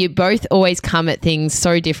 You both always come at things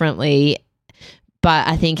so differently, but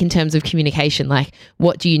I think in terms of communication, like,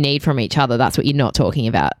 what do you need from each other? That's what you're not talking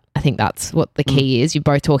about. I think that's what the key is. You're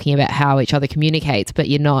both talking about how each other communicates, but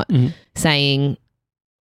you're not saying,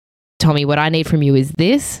 Tommy, what I need from you is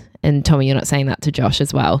this. And Tommy, you're not saying that to Josh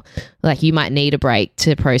as well. Like, you might need a break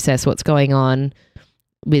to process what's going on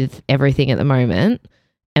with everything at the moment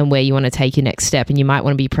and where you want to take your next step. And you might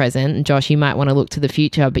want to be present. And Josh, you might want to look to the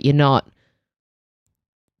future, but you're not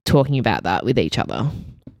talking about that with each other.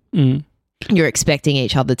 You're expecting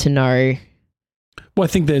each other to know. Well, I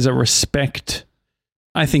think there's a respect.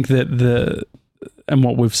 I think that and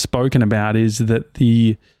what we've spoken about is that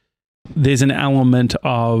there's an element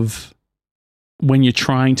of when you're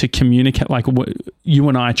trying to communicate, like you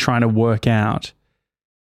and I trying to work out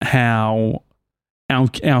how our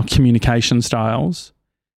communication styles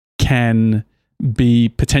can be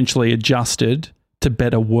potentially adjusted to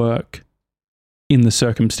better work in the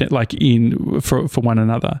circumstance, like for one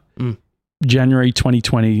another. January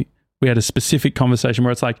 2020, we had a specific conversation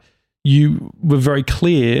where it's like, you were very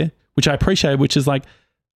clear which I appreciate, which is like,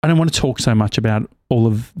 I don't want to talk so much about all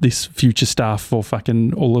of this future stuff or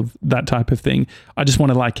fucking all of that type of thing. I just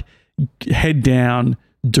want to like head down,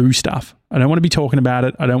 do stuff. I don't want to be talking about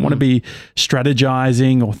it. I don't want to be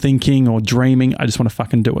strategizing or thinking or dreaming. I just want to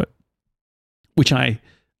fucking do it, which I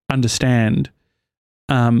understand.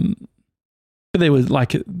 But there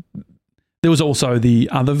was also the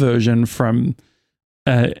other version from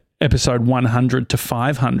episode 100 to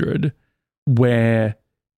 500 where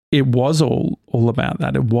it was all about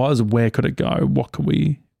that. It was, where could it go? What could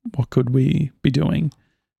we be doing?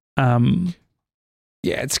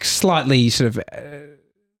 It's slightly sort of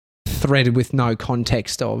threaded with no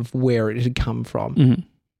context of where it had come from. Mm-hmm.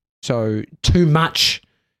 So too much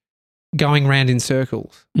going round in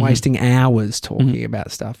circles, wasting hours talking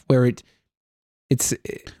about stuff where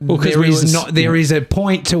there is a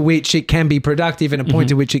point to which it can be productive and a point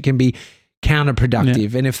to which it can be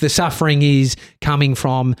counterproductive. And if the suffering is coming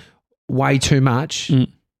from way too much,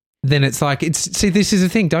 then it's like, see, this is the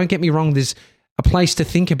thing. Don't get me wrong. There's a place to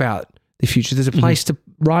think about the future. There's a place to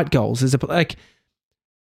write goals. There's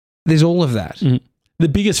all of that. The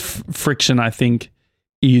biggest friction, I think,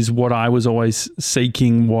 is what I was always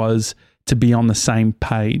seeking was to be on the same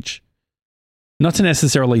page. Not to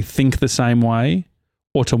necessarily think the same way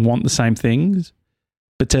or to want the same things,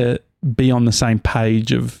 but to be on the same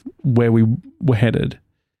page of where we were headed.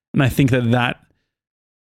 And I think that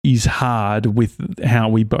is hard with how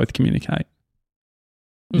we both communicate.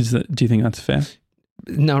 Do you think that's fair?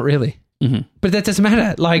 Not really. But that doesn't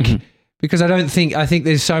matter. Because I think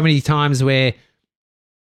there's so many times where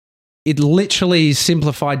it literally is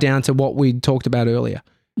simplified down to what we talked about earlier.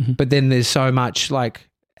 But then there's so much like,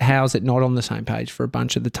 how's it not on the same page for a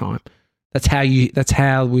bunch of the time? That's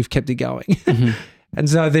how we've kept it going. And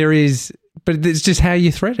so but it's just how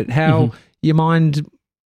you thread it, how your mind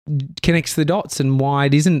connects the dots and why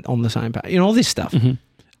it isn't on the same page, all this stuff.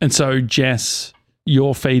 And so, Jess,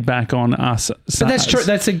 your feedback on us. But that's true.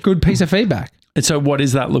 That's a good piece of feedback. And so what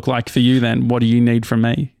does that look like for you then? What do you need from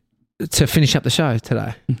me? To finish up the show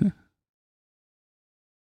today.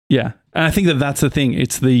 Yeah. And I think that's the thing.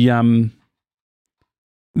 It's the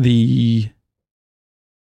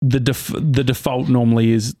default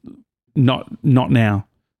normally is not now.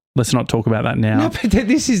 Let's not talk about that now. No, but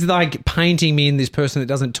this is like painting me in this person that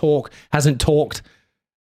doesn't talk, hasn't talked.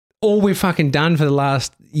 All we've fucking done for the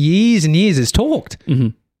last years and years is talked.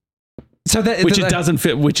 So which it doesn't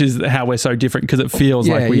fit, which is how we're so different, because it feels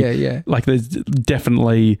like like there's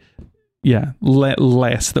definitely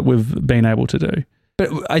less that we've been able to do.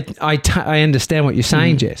 But I understand what you're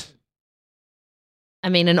saying, Jess. I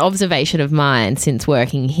mean, an observation of mine since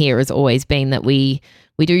working here has always been that we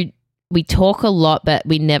talk a lot, but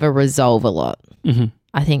we never resolve a lot.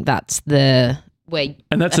 I think that's the way,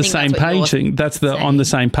 and that's the same page thing. That's on the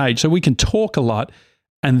same page. So we can talk a lot,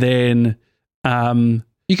 and then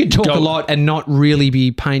you can talk a lot and not really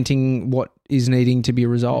be painting what is needing to be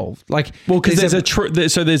resolved. Because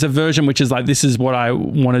there's a version which is like, this is what I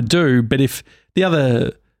want to do, but if the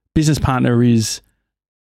other business partner is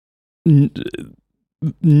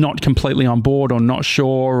not completely on board or not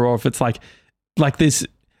sure, or if it's like this,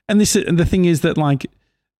 and the thing is that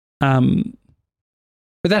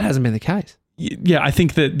but that hasn't been the case. Yeah, I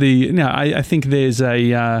think that I think there's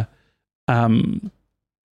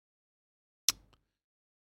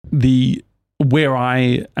where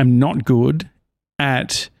I am not good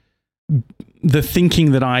at the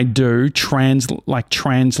thinking that I do, translating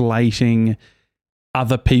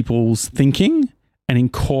other people's thinking and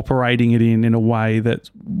incorporating it in a way that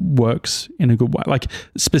works in a good way. Like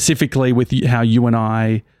specifically with how you and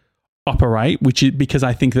I operate, because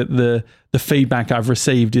I think that the feedback I've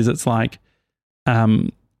received is it's like,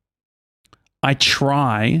 I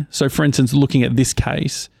try. So for instance, looking at this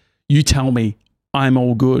case, you tell me I'm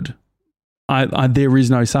all good. There is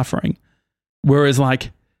no suffering. Whereas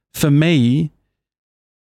like for me,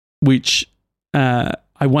 which I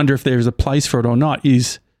wonder if there is a place for it or not,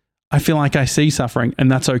 is I feel like I see suffering and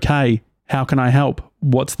that's okay. How can I help?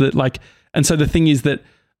 What's the and so the thing is that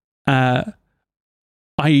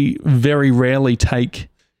I very rarely take.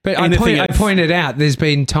 But I pointed out there's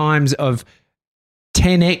been times of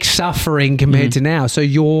 10x suffering compared to now. So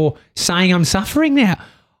you're saying I'm suffering now.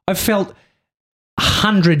 I've felt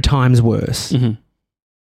 100 times worse. Mm-hmm.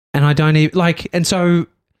 And I don't even and so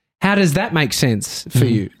how does that make sense for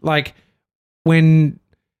you? Like when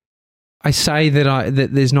I say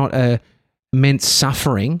that there's not a immense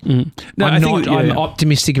suffering, no, I'm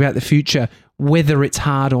optimistic about the future, whether it's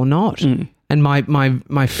hard or not. And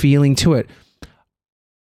my feeling to it.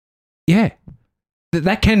 Yeah.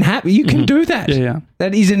 That can happen. You can do that. Yeah.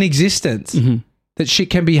 That is in existence. that shit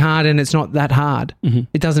can be hard and it's not that hard. Mm-hmm.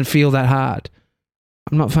 It doesn't feel that hard.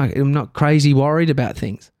 I'm not crazy worried about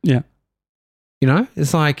things. Yeah. You know,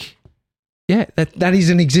 it's like, yeah, that is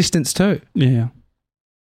an existence too. Yeah.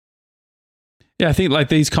 Yeah, I think like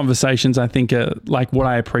these conversations, I think like what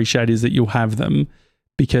I appreciate is that you'll have them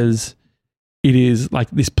because it is like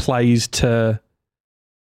this plays to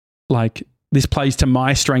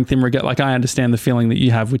my strength in regard. Like I understand the feeling that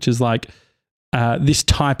you have, which is like this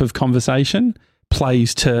type of conversation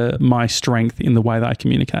plays to my strength in the way that I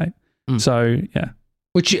communicate. So yeah.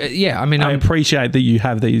 Which, yeah, I mean, I appreciate that you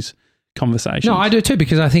have these conversations. No, I do too,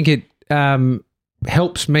 because I think it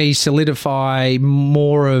helps me solidify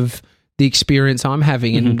more of the experience I'm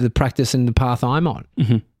having and the practice and the path I'm on,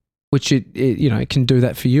 which it can do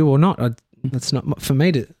that for you or not. That's not for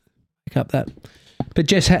me to pick up that. But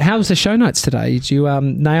Jess, how was the show notes today? Did you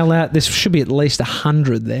nail out? There should be at least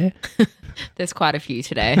 100 there. There's quite a few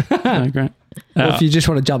today. Oh, great. Well, if you just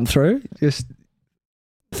want to jump through, just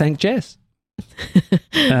thank Jess.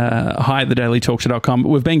 Hi at thedailytalkshow.com.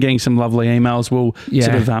 We've been getting some lovely emails. We'll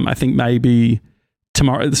sort of, I think maybe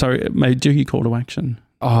tomorrow, maybe do your call to action.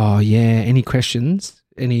 Oh, yeah. Any questions,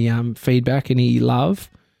 any feedback, any love?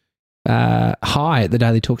 Hi at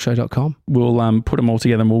thedailytalkshow.com. We'll put them all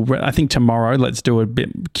together and I think tomorrow, let's do a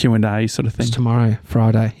bit Q&A sort of thing. It's tomorrow,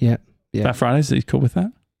 Friday. Yeah. That Friday, are you cool with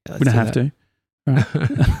that? We don't have to.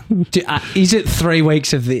 Right. Is it 3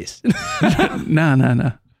 weeks of this?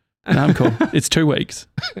 No, I'm cool. It's 2 weeks.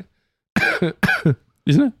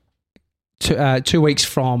 Isn't it? 2 weeks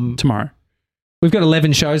from tomorrow. We've got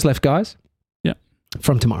 11 shows left, guys. Yeah.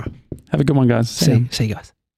 From tomorrow. Have a good one, guys. See you guys.